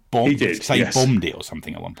bombed it or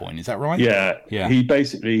something at one point. Is that right? Yeah.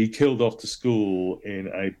 He killed off the school in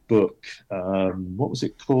a book. What was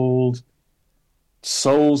it called?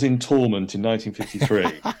 Souls in Torment in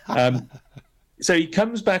 1953. So he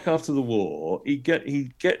comes back after the war. He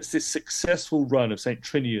gets this successful run of St.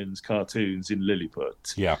 Trinian's cartoons in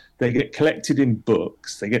Lilliput. Yeah. They get collected in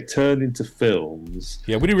books. They get turned into films.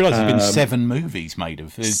 Yeah, we didn't realise there's been 7 movies made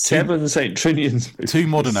of. Seven St. Trinian's movies. 2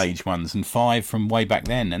 modern age ones and 5 from way back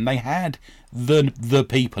then. And they had the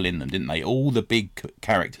people in them, didn't they? All the big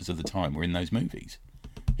characters of the time were in those movies.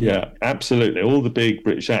 Yeah, absolutely. All the big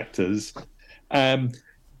British actors.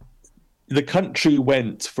 The country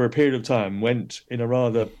went in a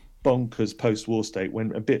rather bonkers post-war state,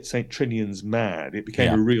 went a bit St. Trinian's mad. It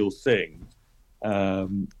became a real thing.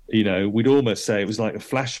 We'd almost say it was like a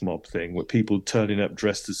flash mob thing with people turning up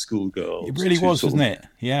dressed as schoolgirls. It really was, wasn't it?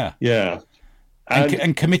 Yeah. Yeah.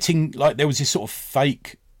 And committing, like, there was this sort of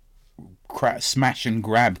fake smash and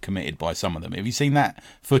grab committed by some of them. Have you seen that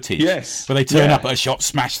footage? Yes. Where they turn up at a shop,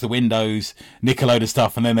 smash the windows, nick a load of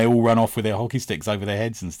stuff, and then they all run off with their hockey sticks over their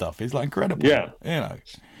heads and stuff. It's like incredible. Yeah.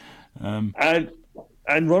 And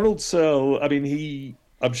Ronald Searle, I mean,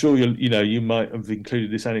 I'm sure you might have included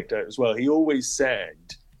this anecdote as well. He always said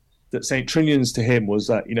that St. Trinian's to him was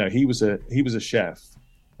that, he was a chef,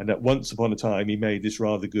 and that once upon a time he made this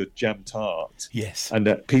rather good jam tart. Yes. And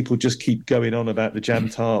that people just keep going on about the jam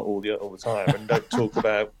tart all the time and don't talk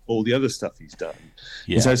about all the other stuff he's done.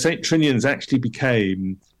 Yeah. And so St. Trinian's actually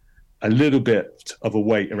became a little bit of a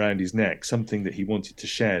weight around his neck, something that he wanted to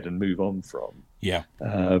shed and move on from. Yeah.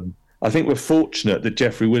 I think we're fortunate that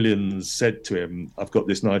Jeffrey Williams said to him, "I've got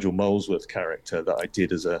this Nigel Molesworth character that I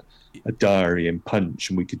did as a diary in Punch,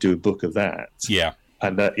 and we could do a book of that." Yeah.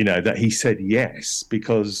 And that, you know, that he said yes,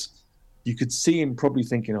 because you could see him probably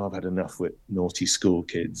thinking, "Oh, I've had enough with naughty school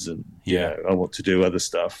kids, and you know, I want to do other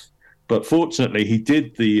stuff." But fortunately, he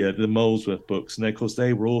did the Molesworth books, and of course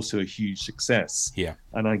they were also a huge success. Yeah.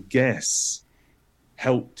 And I guess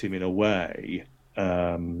helped him in a way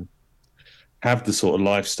have the sort of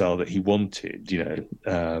lifestyle that he wanted, you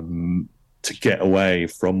know, to get away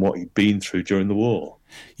from what he'd been through during the war.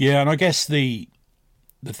 Yeah, and I guess we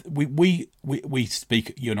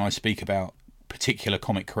speak, you and I speak about particular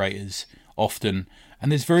comic creators often,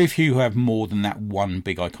 and there's very few who have more than that one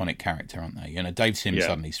big iconic character, aren't they? You know, Dave Sims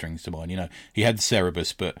suddenly strings to mind. You know, he had the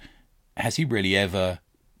Cerebus, but has he really ever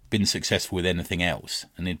been successful with anything else?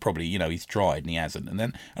 And then probably, you know, he's tried and he hasn't,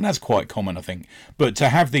 and that's quite common, I think. But to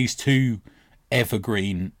have these two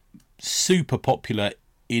evergreen, super popular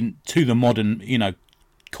to the modern, you know,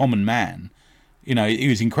 common man, you know, it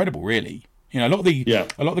was incredible, really. You know, a lot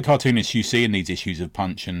of the cartoonists you see in these issues of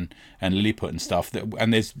Punch and Lilliput and stuff,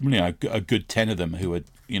 and there's, you know, a good 10 of them who are,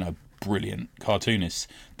 you know, brilliant cartoonists.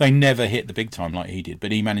 They never hit the big time like he did,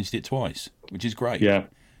 but he managed it twice, which is great. Yeah.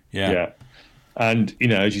 And, you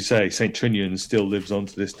know, as you say, St. Trinian still lives on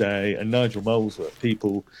to this day, and Nigel Molesworth,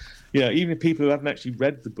 people, you know, even people who haven't actually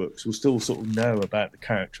read the books will still sort of know about the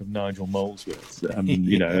character of Nigel Molesworth,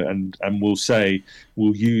 you know, and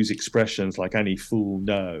we'll use expressions like "any fool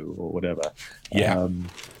know" or whatever. Yeah.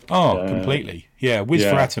 Completely. Yeah. Whiz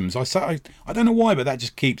for Atoms. I don't know why, but that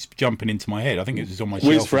just keeps jumping into my head. I think it was on my shelf.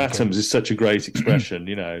 Whiz for Atoms is such a great expression,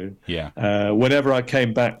 you know. Yeah. Whenever I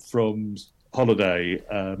came back from holiday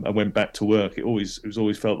and went back to work, it always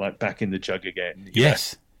felt like back in the jug again.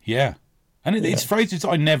 Yes. Yeah. And it's phrases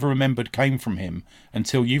I never remembered came from him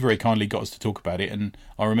until you very kindly got us to talk about it, and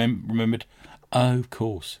I remembered. Oh, of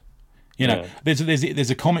course. You know, there's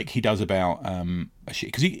a comic he does about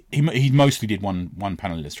because he mostly did one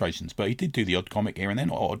panel illustrations, but he did do the odd comic here and then.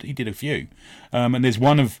 Odd, he did a few, and there's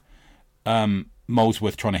one of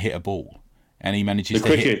Molesworth trying to hit a ball, and he manages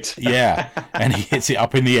to hit, and he hits it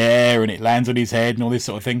up in the air and it lands on his head and all this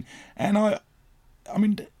sort of thing. And I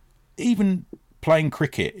mean, even playing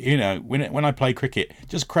cricket, you know, when I play cricket,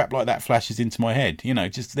 just crap like that flashes into my head. You know,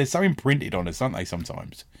 just they're so imprinted on us, aren't they?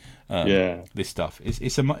 Sometimes, this stuff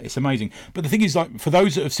it's amazing. But the thing is, like, for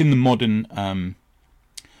those that have seen the modern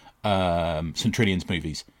St. Trinian's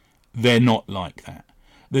movies, they're not like that.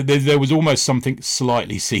 There was almost something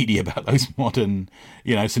slightly seedy about those modern,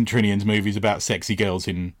 you know, St. Trinian's movies about sexy girls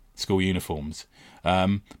in school uniforms.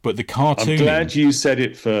 But the cartoon. I'm glad you said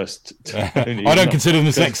it first. I don't consider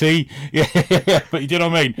them sexy. Yeah, but you know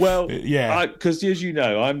what I mean. Well, because as you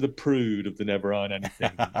know, I'm the prude of the Never Iron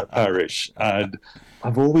Anything parish, and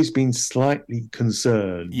I've always been slightly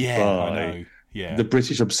concerned by the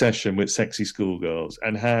British obsession with sexy schoolgirls,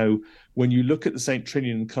 and how when you look at the St.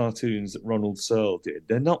 Trinian cartoons that Ronald Searle did,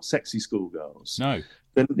 they're not sexy schoolgirls. No,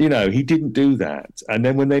 then, you know, he didn't do that. And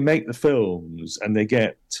then when they make the films and they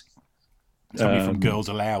get somebody from Girls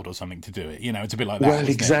Aloud or something to do it, you know, it's a bit like that. Well,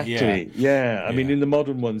 exactly. Yeah. I mean, in the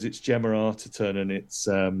modern ones, it's Gemma Arterton and it's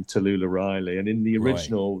Tallulah Riley, and in the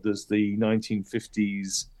original, there's the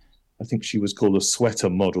 1950s. I think she was called a sweater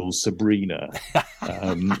model, Sabrina.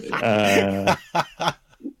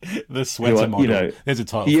 The sweater model. You know, there's a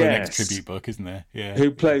title for an next tribute book, isn't there? Yeah. Who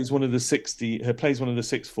plays one of the sixth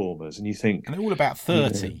formers, and you think, and they're all about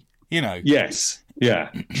 30. You know. Yes. Yeah.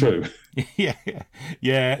 True. Yeah.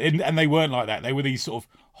 And they weren't like that. They were these sort of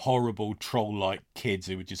horrible troll-like kids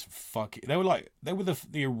who were just They were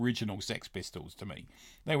the original Sex Pistols to me.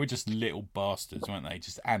 They were just little bastards, weren't they?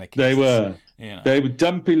 Just anarchists. They were. You know. They were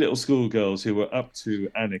dumpy little schoolgirls who were up to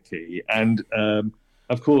anarchy. And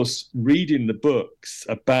of course, reading the books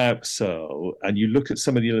about Searle, and you look at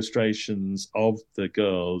some of the illustrations of the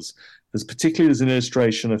girls. There's an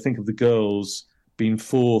illustration, I think, of the girls being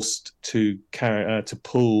forced to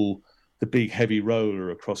pull the big heavy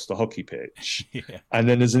roller across the hockey pitch. Yeah. And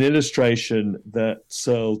then there's an illustration that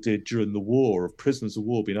Searle did during the war of prisoners of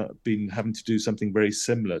war being having to do something very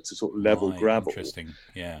similar to sort of level gravel. Interesting.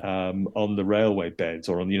 Yeah. On the railway beds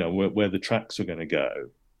or on, you know, where the tracks are going to go.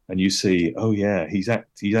 And you see, oh yeah, he's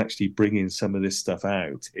actually bringing some of this stuff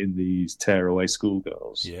out in these tearaway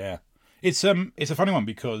schoolgirls. Yeah. It's a funny one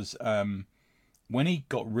because when he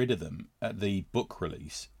got rid of them at the book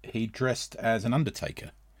release, he dressed as an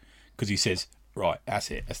undertaker. Because he says, right, that's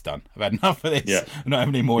it, that's done. I've had enough of this. Yeah. I'm not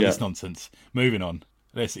having any more of this nonsense. Moving on.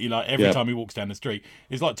 Every time he walks down the street,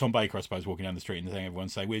 it's like Tom Baker, I suppose, walking down the street and saying, everyone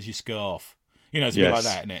say, where's your scarf? You know, it's a bit like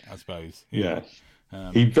that, isn't it, I suppose? Yeah.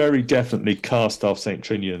 He very definitely cast off St.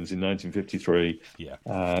 Trinian's in 1953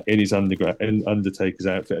 in his Undertaker's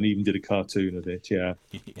outfit, and even did a cartoon of it. Yeah.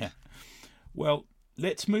 Yeah. Well,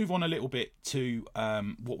 let's move on a little bit to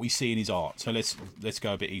what we see in his art. So let's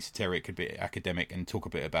go a bit esoteric, a bit academic, and talk a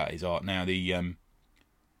bit about his art. Now,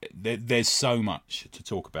 there's so much to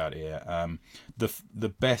talk about here. The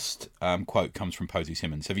best quote comes from Posey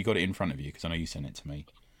Simmons. Have you got it in front of you? Because I know you sent it to me.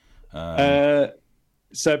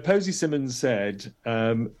 So Posey Simmons said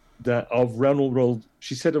that of Ronald.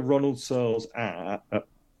 She said of Ronald Searle's art.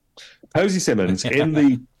 Posey Simmons in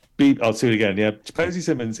the. I'll do it again. Yeah, Posey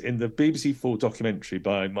Simmons in the BBC4 documentary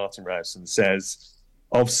by Martin Rowson says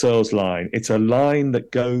of Searle's line, "It's a line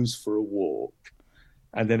that goes for a walk,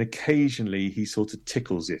 and then occasionally he sort of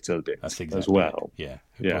tickles it a bit as well." Yeah.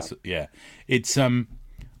 It's I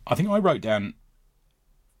think I wrote down.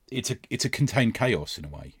 It's a contained chaos in a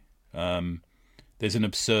way. There's an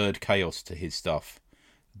absurd chaos to his stuff,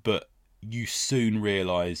 but you soon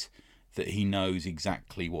realise that he knows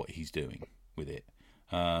exactly what he's doing with it.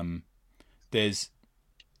 There's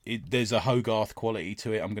a Hogarth quality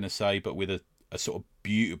to it, I'm going to say, but with a sort of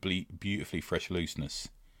beautifully fresh looseness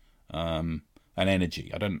and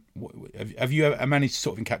energy. Have you ever managed to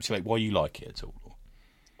sort of encapsulate why you like it at all?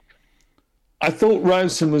 I thought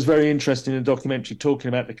Rowson was very interesting in the documentary, talking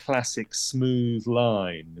about the classic smooth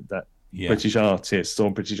line that British artists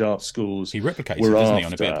or British art schools he replicates it, doesn't he,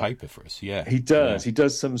 on a bit of paper for us? Yeah, he does. Yeah. He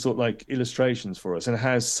does some sort of like illustrations for us, and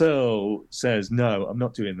how Searle says, "No, I'm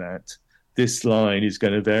not doing that. This line is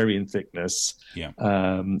going to vary in thickness. Yeah,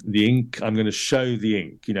 the ink. I'm going to show the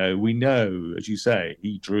ink. You know, we know, as you say,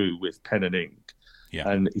 he drew with pen and ink." Yeah.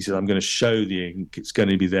 And he said, "I'm going to show the ink. It's going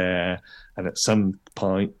to be there. And at some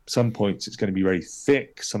points, it's going to be very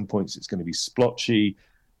thick. Some points, it's going to be splotchy.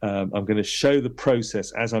 I'm going to show the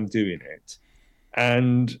process as I'm doing it."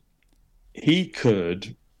 And he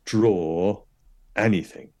could draw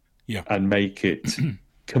anything and make it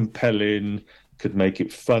compelling, could make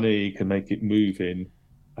it funny, could make it moving.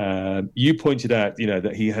 You pointed out,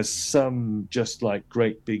 that he has some just like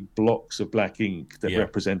great big blocks of black ink that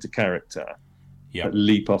represent a character. That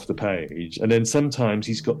leap off the page, and then sometimes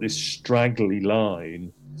he's got this straggly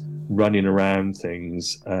line running around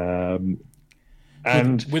things, and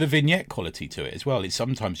with a vignette quality to it as well. It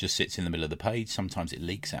sometimes just sits in the middle of the page, sometimes it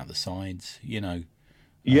leaks out the sides. I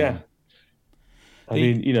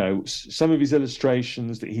mean, some of his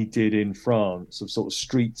illustrations that he did in France of sort of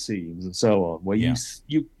street scenes and so on, where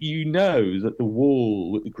you know that the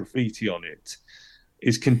wall with the graffiti on it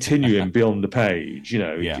is continuing beyond the page.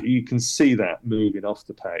 You can see that moving off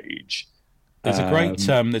the page. There's a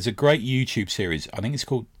great YouTube series. I think it's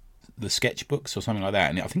called The Sketchbooks or something like that.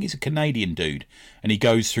 And I think he's a Canadian dude, and he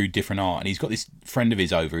goes through different art. And he's got this friend of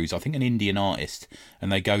his over who's, I think, an Indian artist,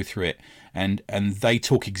 and they go through it. And they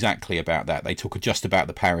talk exactly about that. They talk just about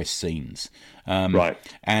the Paris scenes, right?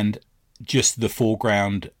 And just the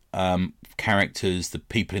foreground characters, the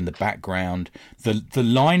people in the background. The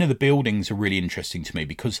line of the buildings are really interesting to me,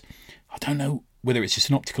 because I don't know whether it's just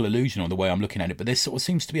an optical illusion or the way I'm looking at it, but there sort of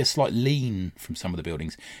seems to be a slight lean from some of the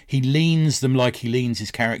buildings. He leans them like he leans his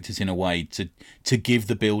characters in a way to give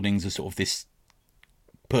the buildings a sort of this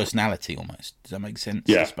personality almost. Does that make sense?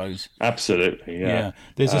 Yeah, I suppose. Absolutely. Yeah.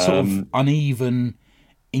 There's a sort of uneven,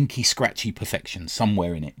 inky, scratchy perfection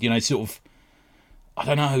somewhere in it. It's sort of, I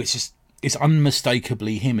don't know. It's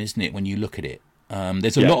unmistakably him, isn't it? When you look at it,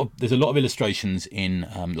 there's a lot of illustrations in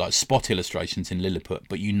like spot illustrations in Lilliput,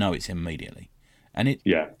 but it's him immediately. And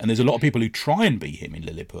and there's a lot of people who try and be him in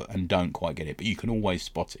Lilliput and don't quite get it, but you can always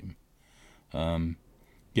spot him.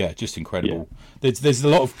 Just incredible. Yeah. There's a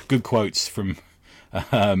lot of good quotes from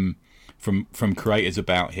creators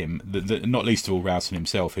about him, not least of all Rowson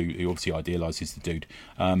himself, who obviously idealises the dude.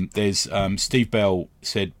 There's Steve Bell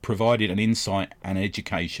said, "Provided an insight, an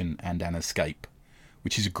education, and an escape,"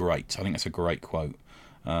 which is great. I think that's a great quote.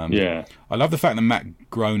 I love the fact that Matt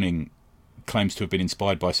Groening claims to have been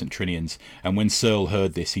inspired by St. Trinian's, and when Searle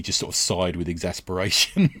heard this, he just sort of sighed with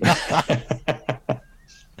exasperation.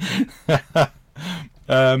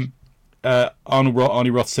 Arnie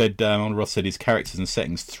Roth said his characters and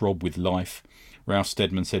settings throb with life. Ralph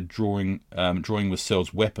Steadman said drawing was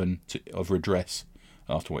Searle's weapon of redress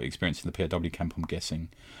after what he experienced in the POW camp, I'm guessing.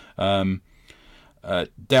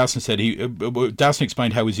 Dowson said Dowson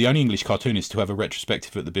explained how he was the only English cartoonist to have a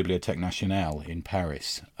retrospective at the Bibliothèque Nationale in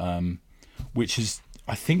Paris, which has,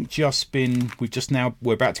 I think, just been.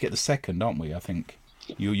 We're about to get the second, aren't we? I think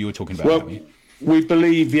you were talking about that. We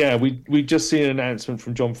believe, we just seen an announcement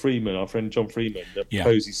from John Freeman, our friend John Freeman, that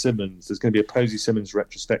Posey Simmons, there's going to be a Posey Simmons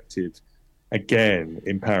retrospective again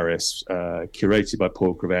in Paris, curated by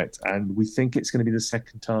Paul Crevette, and we think it's going to be the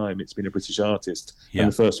second time it's been a British artist, and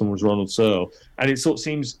the first one was Ronald Searle, and it sort of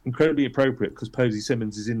seems incredibly appropriate because Posy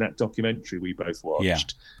Simmons is in that documentary we both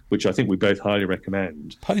watched, which I think we both highly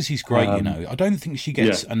recommend. Posy's great, I don't think she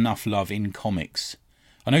gets enough love in comics.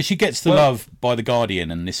 I know she gets the love by The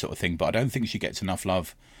Guardian and this sort of thing, but I don't think she gets enough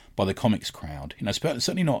love by the comics crowd,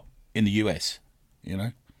 certainly not in the US,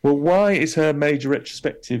 Well, why is her major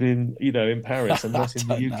retrospective in Paris and not in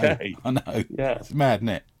the UK? I know. Yeah, it's mad, isn't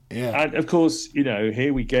it? Yeah. And of course,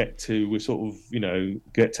 here we get to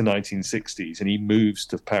 1960s, and he moves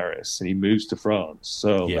to Paris and he moves to France.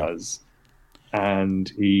 Searle does, and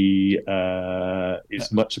he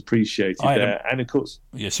is much appreciated there. And of course,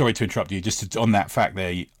 sorry to interrupt you. Just on that fact,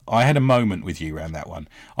 there, I had a moment with you around that one.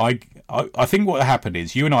 I think what happened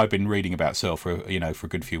is you and I have been reading about Searle for a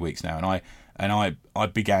good few weeks now, and I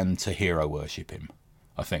began to hero worship him.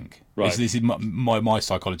 I think this is my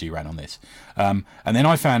psychology ran on this, and then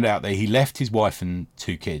I found out that he left his wife and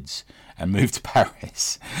 2 kids and moved to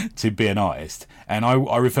Paris to be an artist, and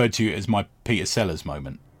I referred to it as my Peter Sellers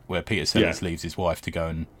moment, where Peter Sellers leaves his wife to go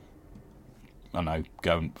and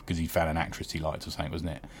because he found an actress he liked or something,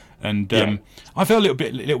 wasn't it? And I felt a little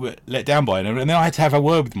bit let down by it, and then I had to have a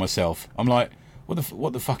word with myself. I'm like,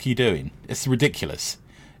 what the fuck are you doing? It's ridiculous.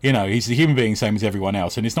 He's a human being, same as everyone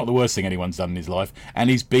else, and it's not the worst thing anyone's done in his life. And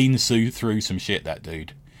he's been through some shit, that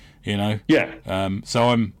dude. So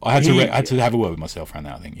I had to have a word with myself around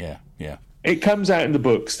that. I think, yeah. It comes out in the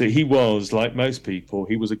books that he was, like most people,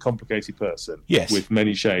 he was a complicated person. Yes. With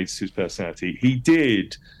many shades to his personality. He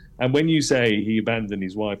did, and when you say he abandoned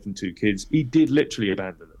his wife and 2 kids, he did literally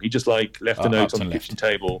abandon them. He just left a note on the kitchen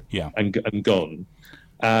table, and gone.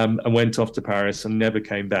 And went off to Paris and never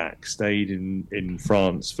came back, stayed in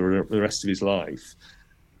France for the rest of his life.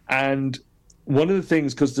 And one of the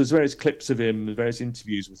things, because there's various clips of him, various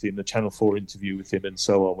interviews with him, the Channel 4 interview with him and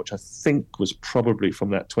so on, which I think was probably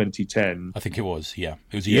from that 2010. I think it was, yeah.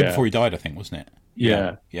 It was a year before he died, I think, wasn't it?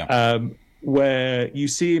 Yeah. Where you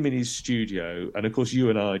see him in his studio, and of course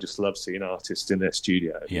you and I just love seeing artists in their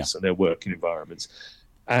studios and their working environments.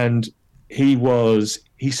 And he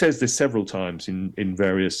says this several times in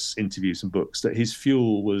various interviews and books, that his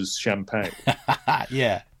fuel was champagne.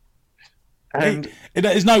 Yeah. And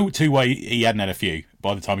there's no two-way he hadn't had a few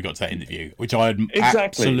by the time he got to that interview, which I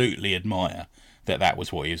absolutely admire that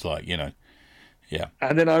was what he was like, Yeah.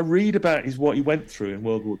 And then I read about what he went through in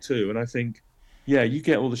World War II, and I think, you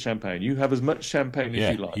get all the champagne. You have as much champagne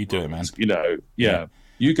as you like. You do it, man.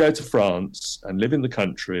 You go to France and live in the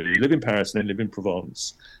country, live in Paris and then live in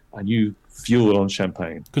Provence, and you fuel on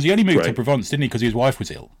champagne. Because he only moved to Provence, didn't he? Because his wife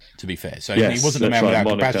was ill, to be fair. So he wasn't a man without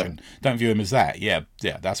compassion. Don't view him as that. Yeah,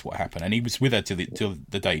 that's what happened. And he was with her till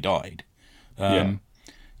the day he died. I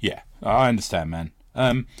understand, man.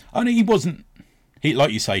 Only he wasn't...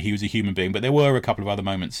 like you say, he was a human being, but there were a couple of other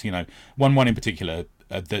moments, one in particular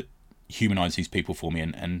that humanised these people for me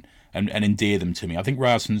and endear them to me. I think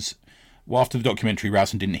Rowson's... Well, after the documentary,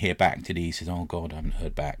 Rowson didn't hear back, did he? He says, "Oh God, I haven't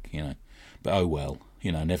heard back," But oh well,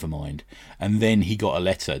 never mind. And then he got a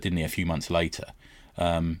letter, didn't he? A few months later,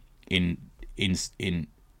 in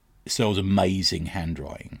Searle's amazing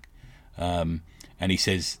handwriting, and he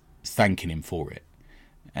says thanking him for it,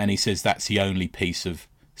 and he says that's the only piece of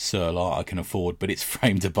Searle art I can afford, but it's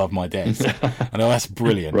framed above my desk. And that's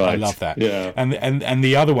brilliant. I love that. Yeah. And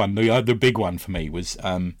the other one, the big one for me was.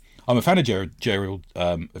 I'm a fan of Gerald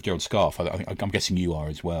Scarfe. I'm guessing you are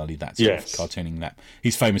as well. That's cartooning that.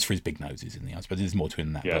 He's famous for his big noses in the I suppose there's more to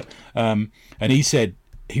him than that. Yeah. But, and he said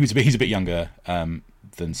he's a bit younger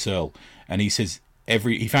than Searle, and he says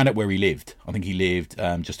he found out where he lived. I think he lived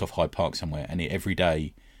just off Hyde Park somewhere, and every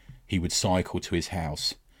day he would cycle to his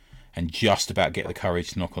house and just about get the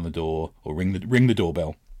courage to knock on the door or ring the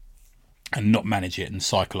doorbell and not manage it and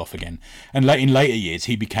cycle off again. And in later years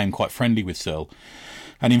he became quite friendly with Searle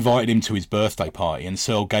and invited him to his birthday party, and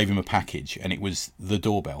Searle gave him a package, and it was the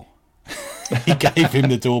doorbell. He gave him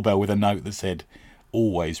the doorbell with a note that said,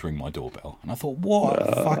 "Always ring my doorbell." And I thought, what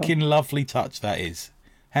a fucking lovely touch that is.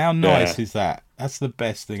 How nice is that? That's the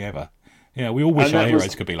best thing ever. We all wish our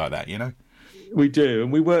heroes could be like that, We do,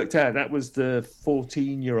 and we worked out that was the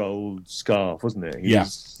 14-year-old Scarfe, wasn't it? Yeah.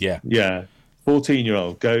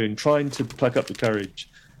 14-year-old trying to pluck up the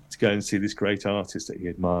courage to go and see this great artist that he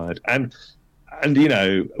admired. And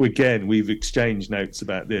again, we've exchanged notes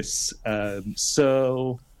about this.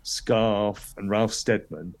 Searle, Scarfe, and Ralph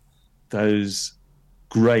Steadman, those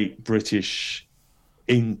great British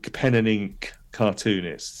pen and ink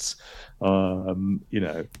cartoonists.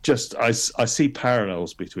 Just I see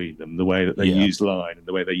parallels between them, the way that they use line and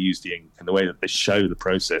the way they use the ink and the way that they show the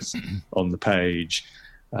process on the page.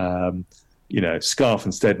 Scarfe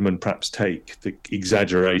and Stedman perhaps take the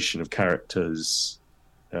exaggeration of characters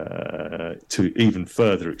to even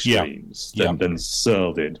further extremes than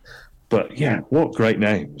Searle did. But what great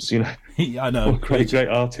names, I know. What great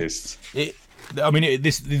artists.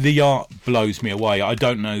 The art blows me away. I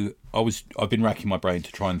don't know. I've been racking my brain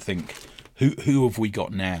to try and think, who have we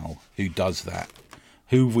got now who does that?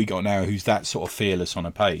 Who have we got now who's that sort of fearless on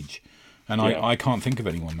a page? And I can't think of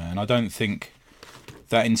anyone, man. I don't think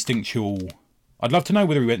that instinctual. I'd love to know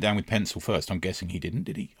whether he went down with pencil first. I'm guessing he didn't.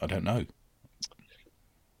 Did he? I don't know.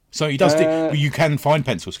 So he does. You can find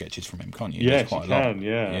pencil sketches from him, can't you? Yes, you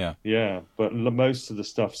can. Yeah. But most of the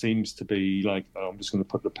stuff seems to be like, I'm just going to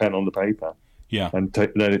put the pen on the paper. Yeah. And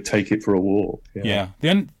let it take it for a walk. Yeah.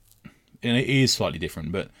 And it is slightly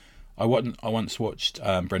different, but I once watched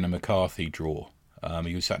Brendan McCarthy draw.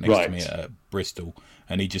 He was sat next to me at Bristol,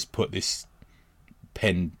 and he just put this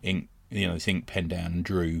ink pen down and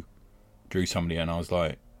drew somebody, and I was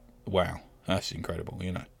like, wow, that's incredible,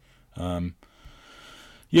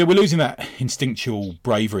 we're losing that instinctual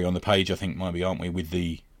bravery on the page, I think, maybe, aren't we, with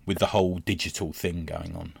the whole digital thing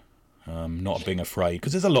going on. Not being afraid,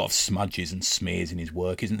 because there's a lot of smudges and smears in his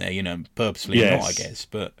work, isn't there? Purposely not, I guess.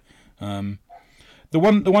 But the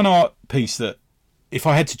one art piece that, if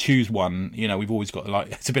I had to choose one, we've always got,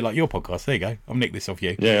 like, it's a bit like your podcast. There you go. I'll nick this off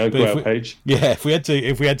you. Yeah, page. Yeah, if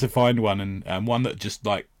we had to find one, and one that just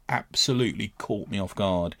like absolutely caught me off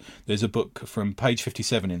guard. There's a book from page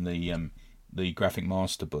 57 in the Graphic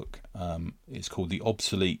Master book. It's called The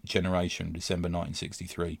Obsolete Generation, December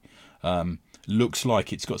 1963. Looks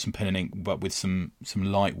like it's got some pen and ink, but with some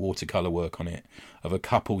light watercolour work on it, of a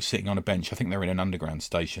couple sitting on a bench. I think they're in an underground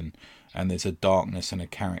station, and there's a darkness and a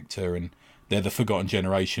character, and they're the forgotten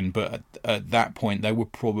generation. But at that point, they were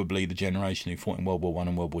probably the generation who fought in World War I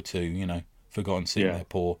and World War II, forgotten, sitting there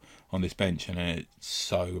poor on this bench, and it's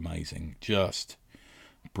so amazing, just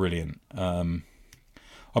brilliant.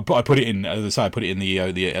 I put it in, as I say, I put it in the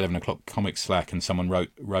 11 o'clock comic Slack, and someone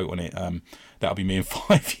wrote on it, that'll be me in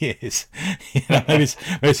 5 years. Maybe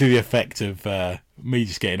it's the effect of me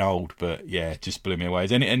just getting old, but yeah, it just blew me away.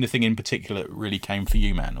 Is anything in particular that really came for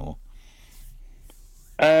you, man? Or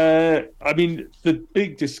the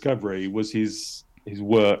big discovery was his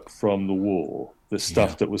work from the war, the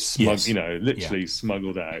stuff that was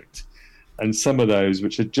smuggled out, and some of those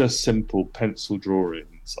which are just simple pencil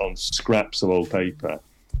drawings on scraps of old paper.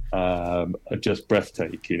 Are just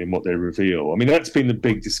breathtaking in what they reveal. I mean, that's been the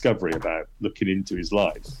big discovery about looking into his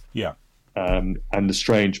life. Yeah. And the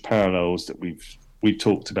strange parallels that we've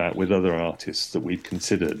talked about with other artists that we've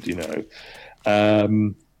considered,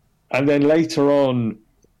 and then later on,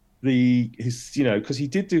 because he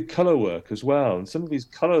did do colour work as well, and some of his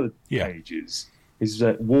colour pages, his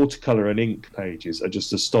watercolour and ink pages, are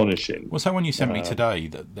just astonishing. What's that one you sent me today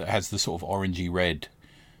that has the sort of orangey red?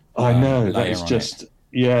 I know, that is just...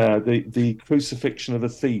 Yeah, the crucifixion of a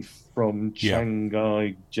thief from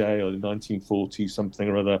Shanghai jail in 1940 something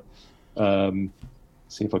or other.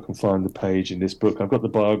 See if I can find the page in this book. I've got the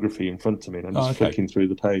biography in front of me, and I'm just flicking through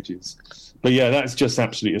the pages. But yeah, that's just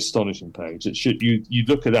absolutely astonishing page. It should you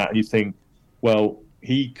look at that and you think, well,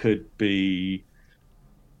 he could be.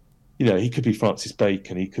 He could be Francis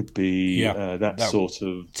Bacon. He could be that sort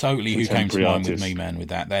of totally who came to mind with me, man. With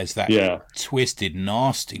that, there's that twisted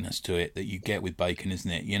nastiness to it that you get with Bacon, isn't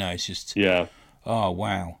it? It's just oh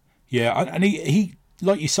wow, and he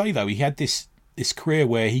like you say though, he had this career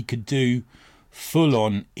where he could do full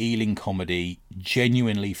on Ealing comedy,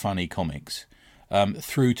 genuinely funny comics,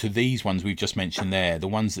 through to these ones we've just mentioned there, the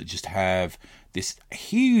ones that just have this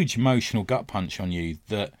huge emotional gut punch on you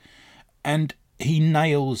and he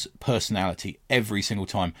nails personality every single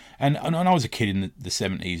time. And I was a kid in the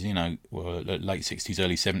 70s, late 60s,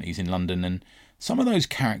 early 70s in London, and some of those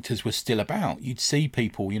characters were still about. You'd see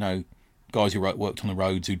people, guys who worked on the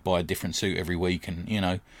roads who'd buy a different suit every week, and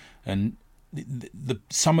and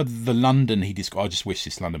some of the London he described. I just wish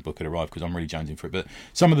this London book had arrived because I'm really jonesing for it. But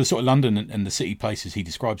some of the sort of London and the city places he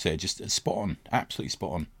describes there, just spot on, absolutely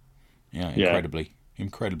spot on. Incredibly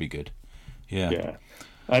good. Yeah.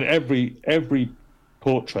 And every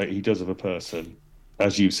portrait he does of a person,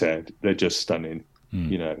 as you said, they're just stunning.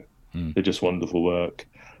 They're just wonderful work.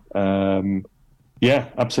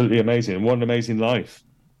 Absolutely amazing. And what an amazing life.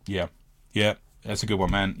 Yeah, that's a good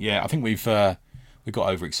one, man. Yeah, I think we got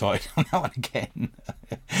overexcited on that one again.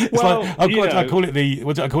 I call it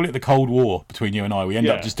the Cold War between you and I. We end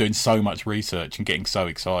up just doing so much research and getting so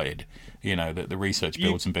excited, that the research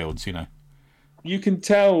builds and builds. you can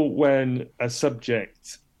tell when a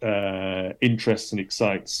subject interests and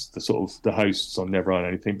excites the hosts on Never Mind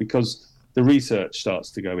Anything, because the research starts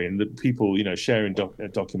to go in. The people, sharing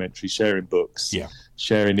documentaries, sharing books, Yeah.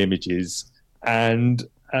 sharing images, and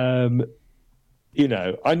I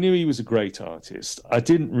knew he was a great artist. I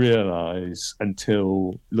didn't realize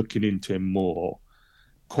until looking into him more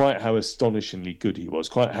quite how astonishingly good he was,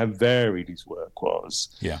 quite how varied his work was,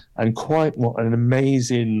 Yeah. and quite what an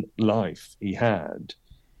amazing life he had,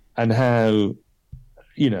 and how,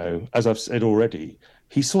 as I've said already,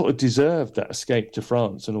 he sort of deserved that escape to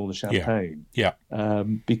France and all the champagne. Yeah.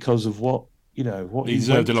 Because of what He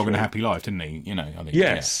deserved a long and happy life, didn't he? I think.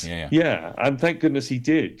 Yes. Yeah. And thank goodness he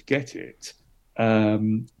did get it.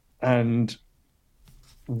 And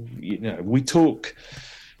we talk,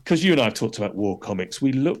 because you and I have talked about war comics,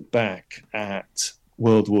 we look back at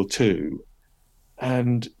World War II,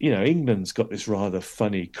 and England's got this rather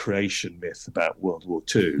funny creation myth about World War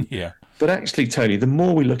II. Yeah. But actually, Tony, the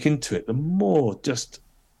more we look into it, the more just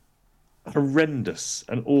horrendous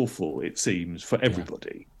and awful it seems for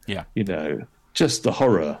everybody. Yeah. Just the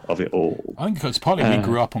horror of it all. I think it's partly we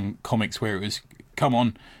grew up on comics where it was, come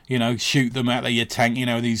on, shoot them out of your tank,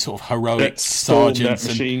 these sort of heroic sergeants. That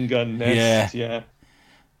machine gun nest. Yeah.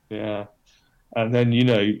 And then,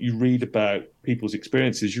 you read about people's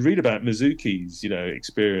experiences. You read about Mizuki's,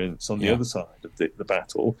 experience on the other side of the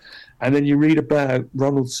battle. And then you read about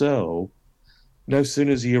Ronald Searle. No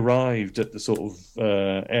sooner as he arrived at the sort of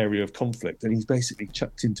area of conflict, and he's basically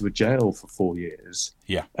chucked into a jail for 4 years.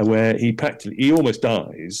 Yeah. Where he almost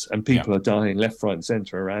dies, and people are dying left, right, and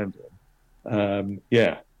centre around him.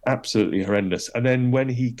 Absolutely horrendous. And then when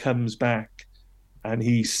he comes back and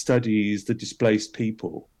he studies the displaced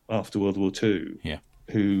people after World War II,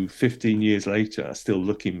 who 15 years later are still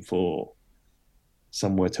looking for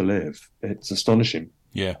somewhere to live, it's astonishing.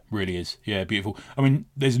 Yeah, really is. Yeah, beautiful. I mean,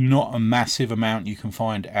 there's not a massive amount you can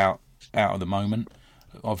find out at the moment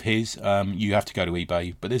of his. You have to go to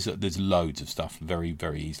eBay, but there's loads of stuff very,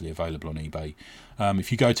 very easily available on eBay.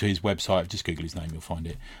 If you go to his website, just Google his name, you'll find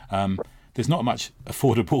it. There's not much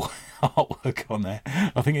affordable artwork on there.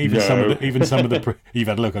 I think even some of the you've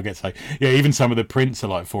had a look, I get to say, even some of the prints are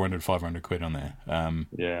like 400, 500 quid on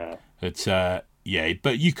there. It's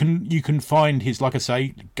but you can find his, like I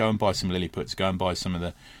say, go and buy some Lilliputs, go and buy some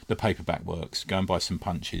of the paperback works, go and buy some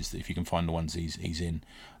punches if you can find the ones he's in.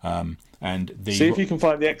 See if you can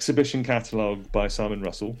find the exhibition catalogue by Simon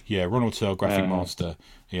Russell. Yeah, Ronald Searle, graphic master.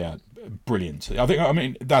 Yeah, brilliant. I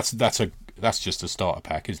mean that's just a starter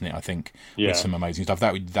pack, isn't it? I think with some amazing stuff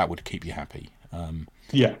that would keep you happy.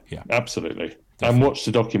 Yeah, absolutely. Definitely. And watch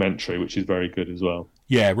the documentary, which is very good as well.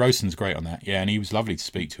 Yeah, Rowson's great on that. Yeah, and he was lovely to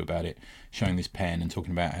speak to about it, showing this pen and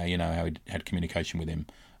talking about how how he had communication with him,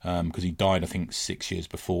 because he died, I think, 6 years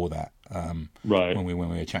before that. Right. When we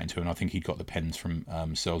were chatting to him, and I think he'd got the pens from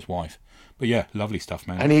Searle's wife. But yeah, lovely stuff,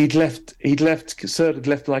 man. And Searle had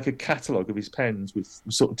left like a catalogue of his pens with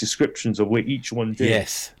sort of descriptions of what each one did.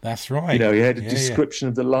 Yes, that's right. He had a description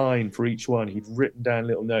of the line for each one. He'd written down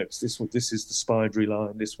little notes. This is the spidery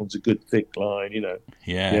line. This one's a good thick line.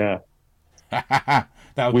 Yeah.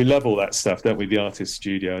 We love all that stuff, don't we? The artist's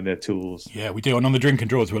studio and their tools. Yeah, we do. And on the Drink and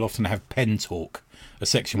Draws, we'll often have pen talk, a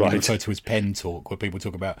section we refer to as pen talk, where people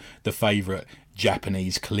talk about the favourite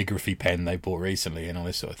Japanese calligraphy pen they bought recently and all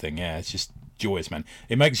this sort of thing. Yeah, it's just joyous, man.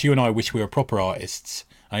 It makes you and I wish we were proper artists.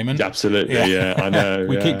 Amen? Absolutely, yeah I know.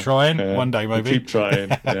 We keep trying. One day, maybe. We keep trying,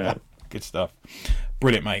 yeah. Good stuff.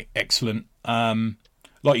 Brilliant, mate. Excellent.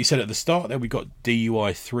 Like you said at the start there, we've got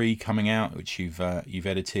DUI 3 coming out, which you've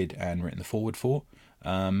edited and written the forward for.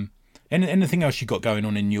 Anything else you got going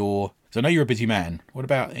on in your... So I know you're a busy man. What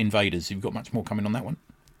about Invaders? Have you got much more coming on that one?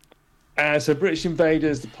 So British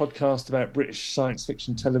Invaders, the podcast about British science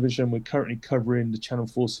fiction television. We're currently covering the Channel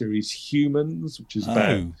 4 series Humans, which is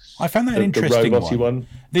about... I found that an interesting one.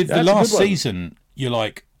 The last season, you're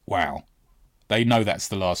like, wow, they know that's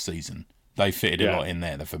the last season. They fitted a lot in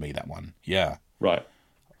there for me, that one. Yeah. Right.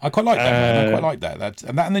 I quite like that. Man. I quite like that.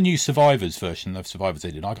 And the new Survivors version of Survivors they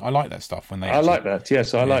did. I like that stuff when they. I like that.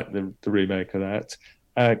 Yes, I like the remake of that.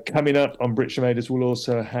 Coming up on British Invaders, we'll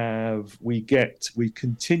also have we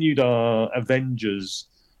continued our Avengers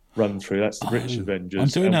run through. That's the British Avengers. I'm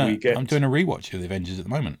doing a rewatch of the Avengers at the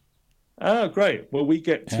moment. Oh, great! Well, we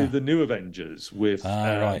get to the new Avengers with.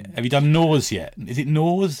 Right. Have you done Nors yet? Is it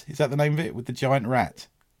Nors? Is that the name of it with the giant rat?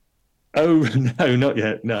 Oh no, not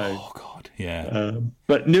yet. No. Oh God, yeah.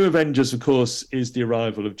 But New Avengers, of course, is the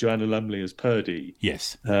arrival of Joanna Lumley as Purdy.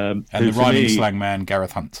 Yes. And the rhyming slang man,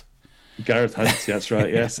 Gareth Hunt. Gareth Hunt, that's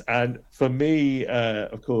right. Yes. And for me,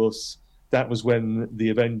 of course, that was when the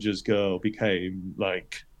Avengers girl became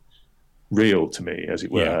like real to me, as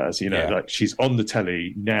it were. As like she's on the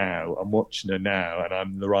telly now. I'm watching her now, and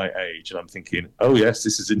I'm the right age, and I'm thinking, oh yes,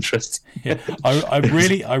 this is interesting.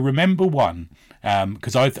 I remember one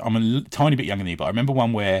because I'm a tiny bit younger than you, but I remember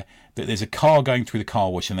one where there's a car going through the car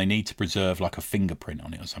wash, and they need to preserve like a fingerprint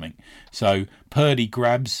on it or something. So Purdy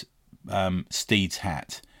grabs Steed's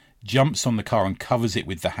hat, jumps on the car, and covers it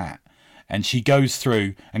with the hat. And she goes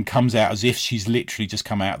through and comes out as if she's literally just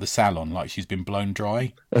come out of the salon, like she's been blown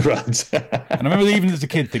dry. Right. And I remember even as a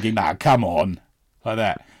kid thinking, nah, come on, like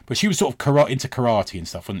that. But she was sort of into karate and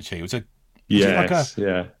stuff, wasn't she? It was a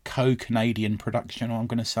co-Canadian production, I'm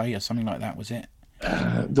going to say, or something like that, was it?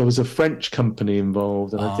 There was a French company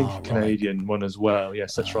involved, and I think a Canadian one as well.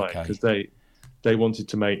 Yes, that's right, because they wanted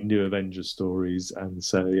to make new Avengers stories, and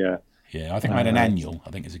so I think I had an annual.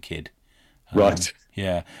 I think as a kid. Right.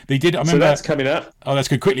 Yeah, they did. I remember. So that's coming up. Oh, that's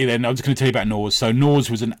good. Quickly then, I was just going to tell you about Norse. So Norse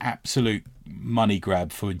was an absolute money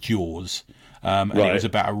grab for Jaws, and it was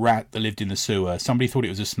about a rat that lived in the sewer. Somebody thought it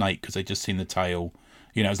was a snake because they'd just seen the tail.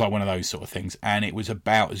 It was like one of those sort of things, and it was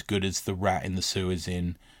about as good as the rat in the sewers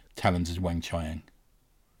in Talons of Wang Chiang.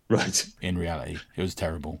 Right. In reality, it was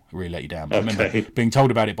terrible. It really let you down. But I remember being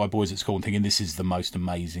told about it by boys at school and thinking this is the most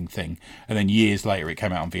amazing thing. And then years later, it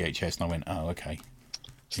came out on VHS, and I went, oh, okay.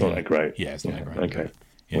 It's not that great. Yeah, it's not that great. Okay.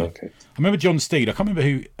 Yeah. Okay. I remember John Steed. I can't remember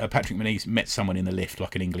who. Patrick Manise met someone in the lift,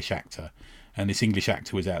 like an English actor, and this English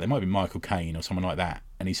actor was out there. It might have been Michael Caine or someone like that.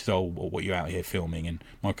 And he said, "Oh, what are you out here filming?" And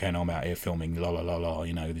Michael Caine, "I'm out here filming la la la la.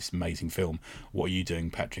 This amazing film. What are you doing,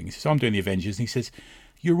 Patrick?" He says, "I'm doing the Avengers." And he says,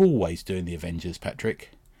 "You're always doing the Avengers,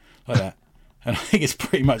 Patrick," like that. And I think it's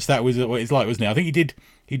pretty much that was what it's like, wasn't it? I think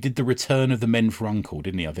he did the Return of the Men for Uncle,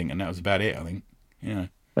 didn't he? I think, and that was about it. I think,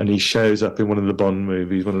 And he shows up in one of the Bond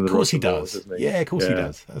movies. One of the. Of course he does. Doesn't he? Yeah, of course he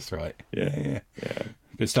does. That's right. Yeah.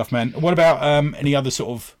 Good stuff, man. What about any other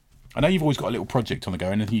sort of? I know you've always got a little project on the go.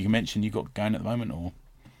 Anything you can mention you've got going at the moment, or?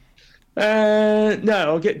 No,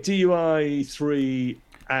 I'll get DUI 3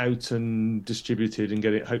 out and distributed and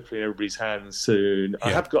get it hopefully in everybody's hands soon.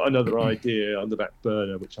 I have got another idea on the back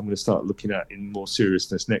burner, which I'm going to start looking at in more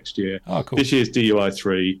seriousness next year. Oh, cool. This year's DUI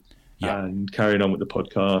 3. And carrying on with the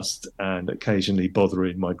podcast and occasionally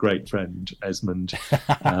bothering my great friend Esmond,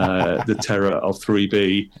 the terror of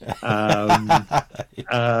 3B.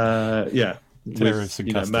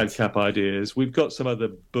 With madcap ideas. We've got some other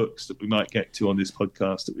books that we might get to on this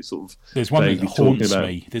podcast that we sort of There's one that haunts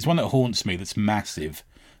me. There's one that haunts me that's massive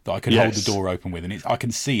that I could hold the door open with, and I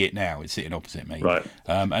can see it now. It's sitting opposite me. Right.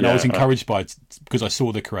 And I was encouraged by it because I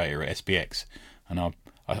saw the creator at SPX, and I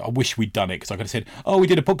wish we'd done it because I could have said, "Oh, we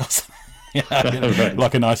did a podcast,"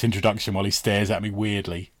 like a nice introduction while he stares at me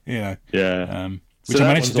weirdly, Which I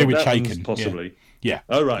managed to do with Chaikin, possibly. Yeah.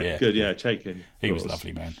 Oh right, good. Yeah, Chaikin. He was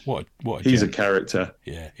lovely, man. What he's a character.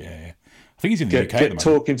 Yeah. I think he's in the UK at the moment.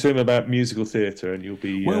 Talking to him about musical theatre, and you'll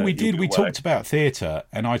be. Well, we did. We talked about theatre,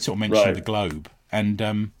 and I sort of mentioned the Globe,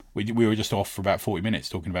 and we were just off for about 40 minutes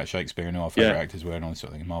talking about Shakespeare and who our favourite actors were and all this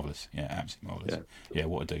sort of thing. Marvellous. Yeah, absolutely marvellous. Yeah,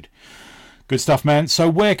 what a dude. Good stuff, man. So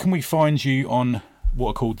where can we find you on what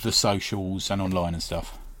are called the socials and online and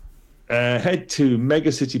stuff? Head to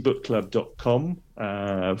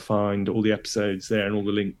megacitybookclub.com, find all the episodes there and all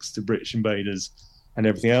the links to British Invaders and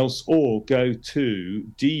everything else, or go to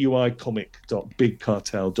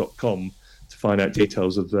duicomic.bigcartel.com to find out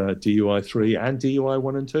details of DUI 3 and DUI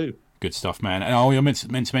 1 and 2. Good stuff, man. And I meant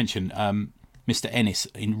to mention, Mr. Ennis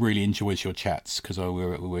really enjoys your chats because we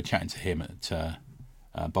were chatting to him at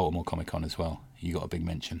Baltimore Comic Con as well. You got a big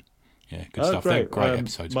mention. Yeah, good stuff. Great. Great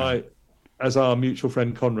episodes. As our mutual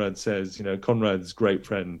friend Conrad says, Conrad's great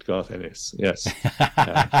friend Garth Ennis. Yes.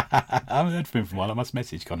 I haven't heard from him for a while. I must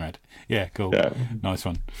message Conrad. Yeah, cool. Yeah. Nice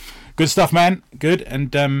one. Good stuff, man. Good.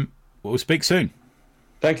 And we'll speak soon.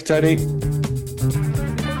 Thank you, Tony.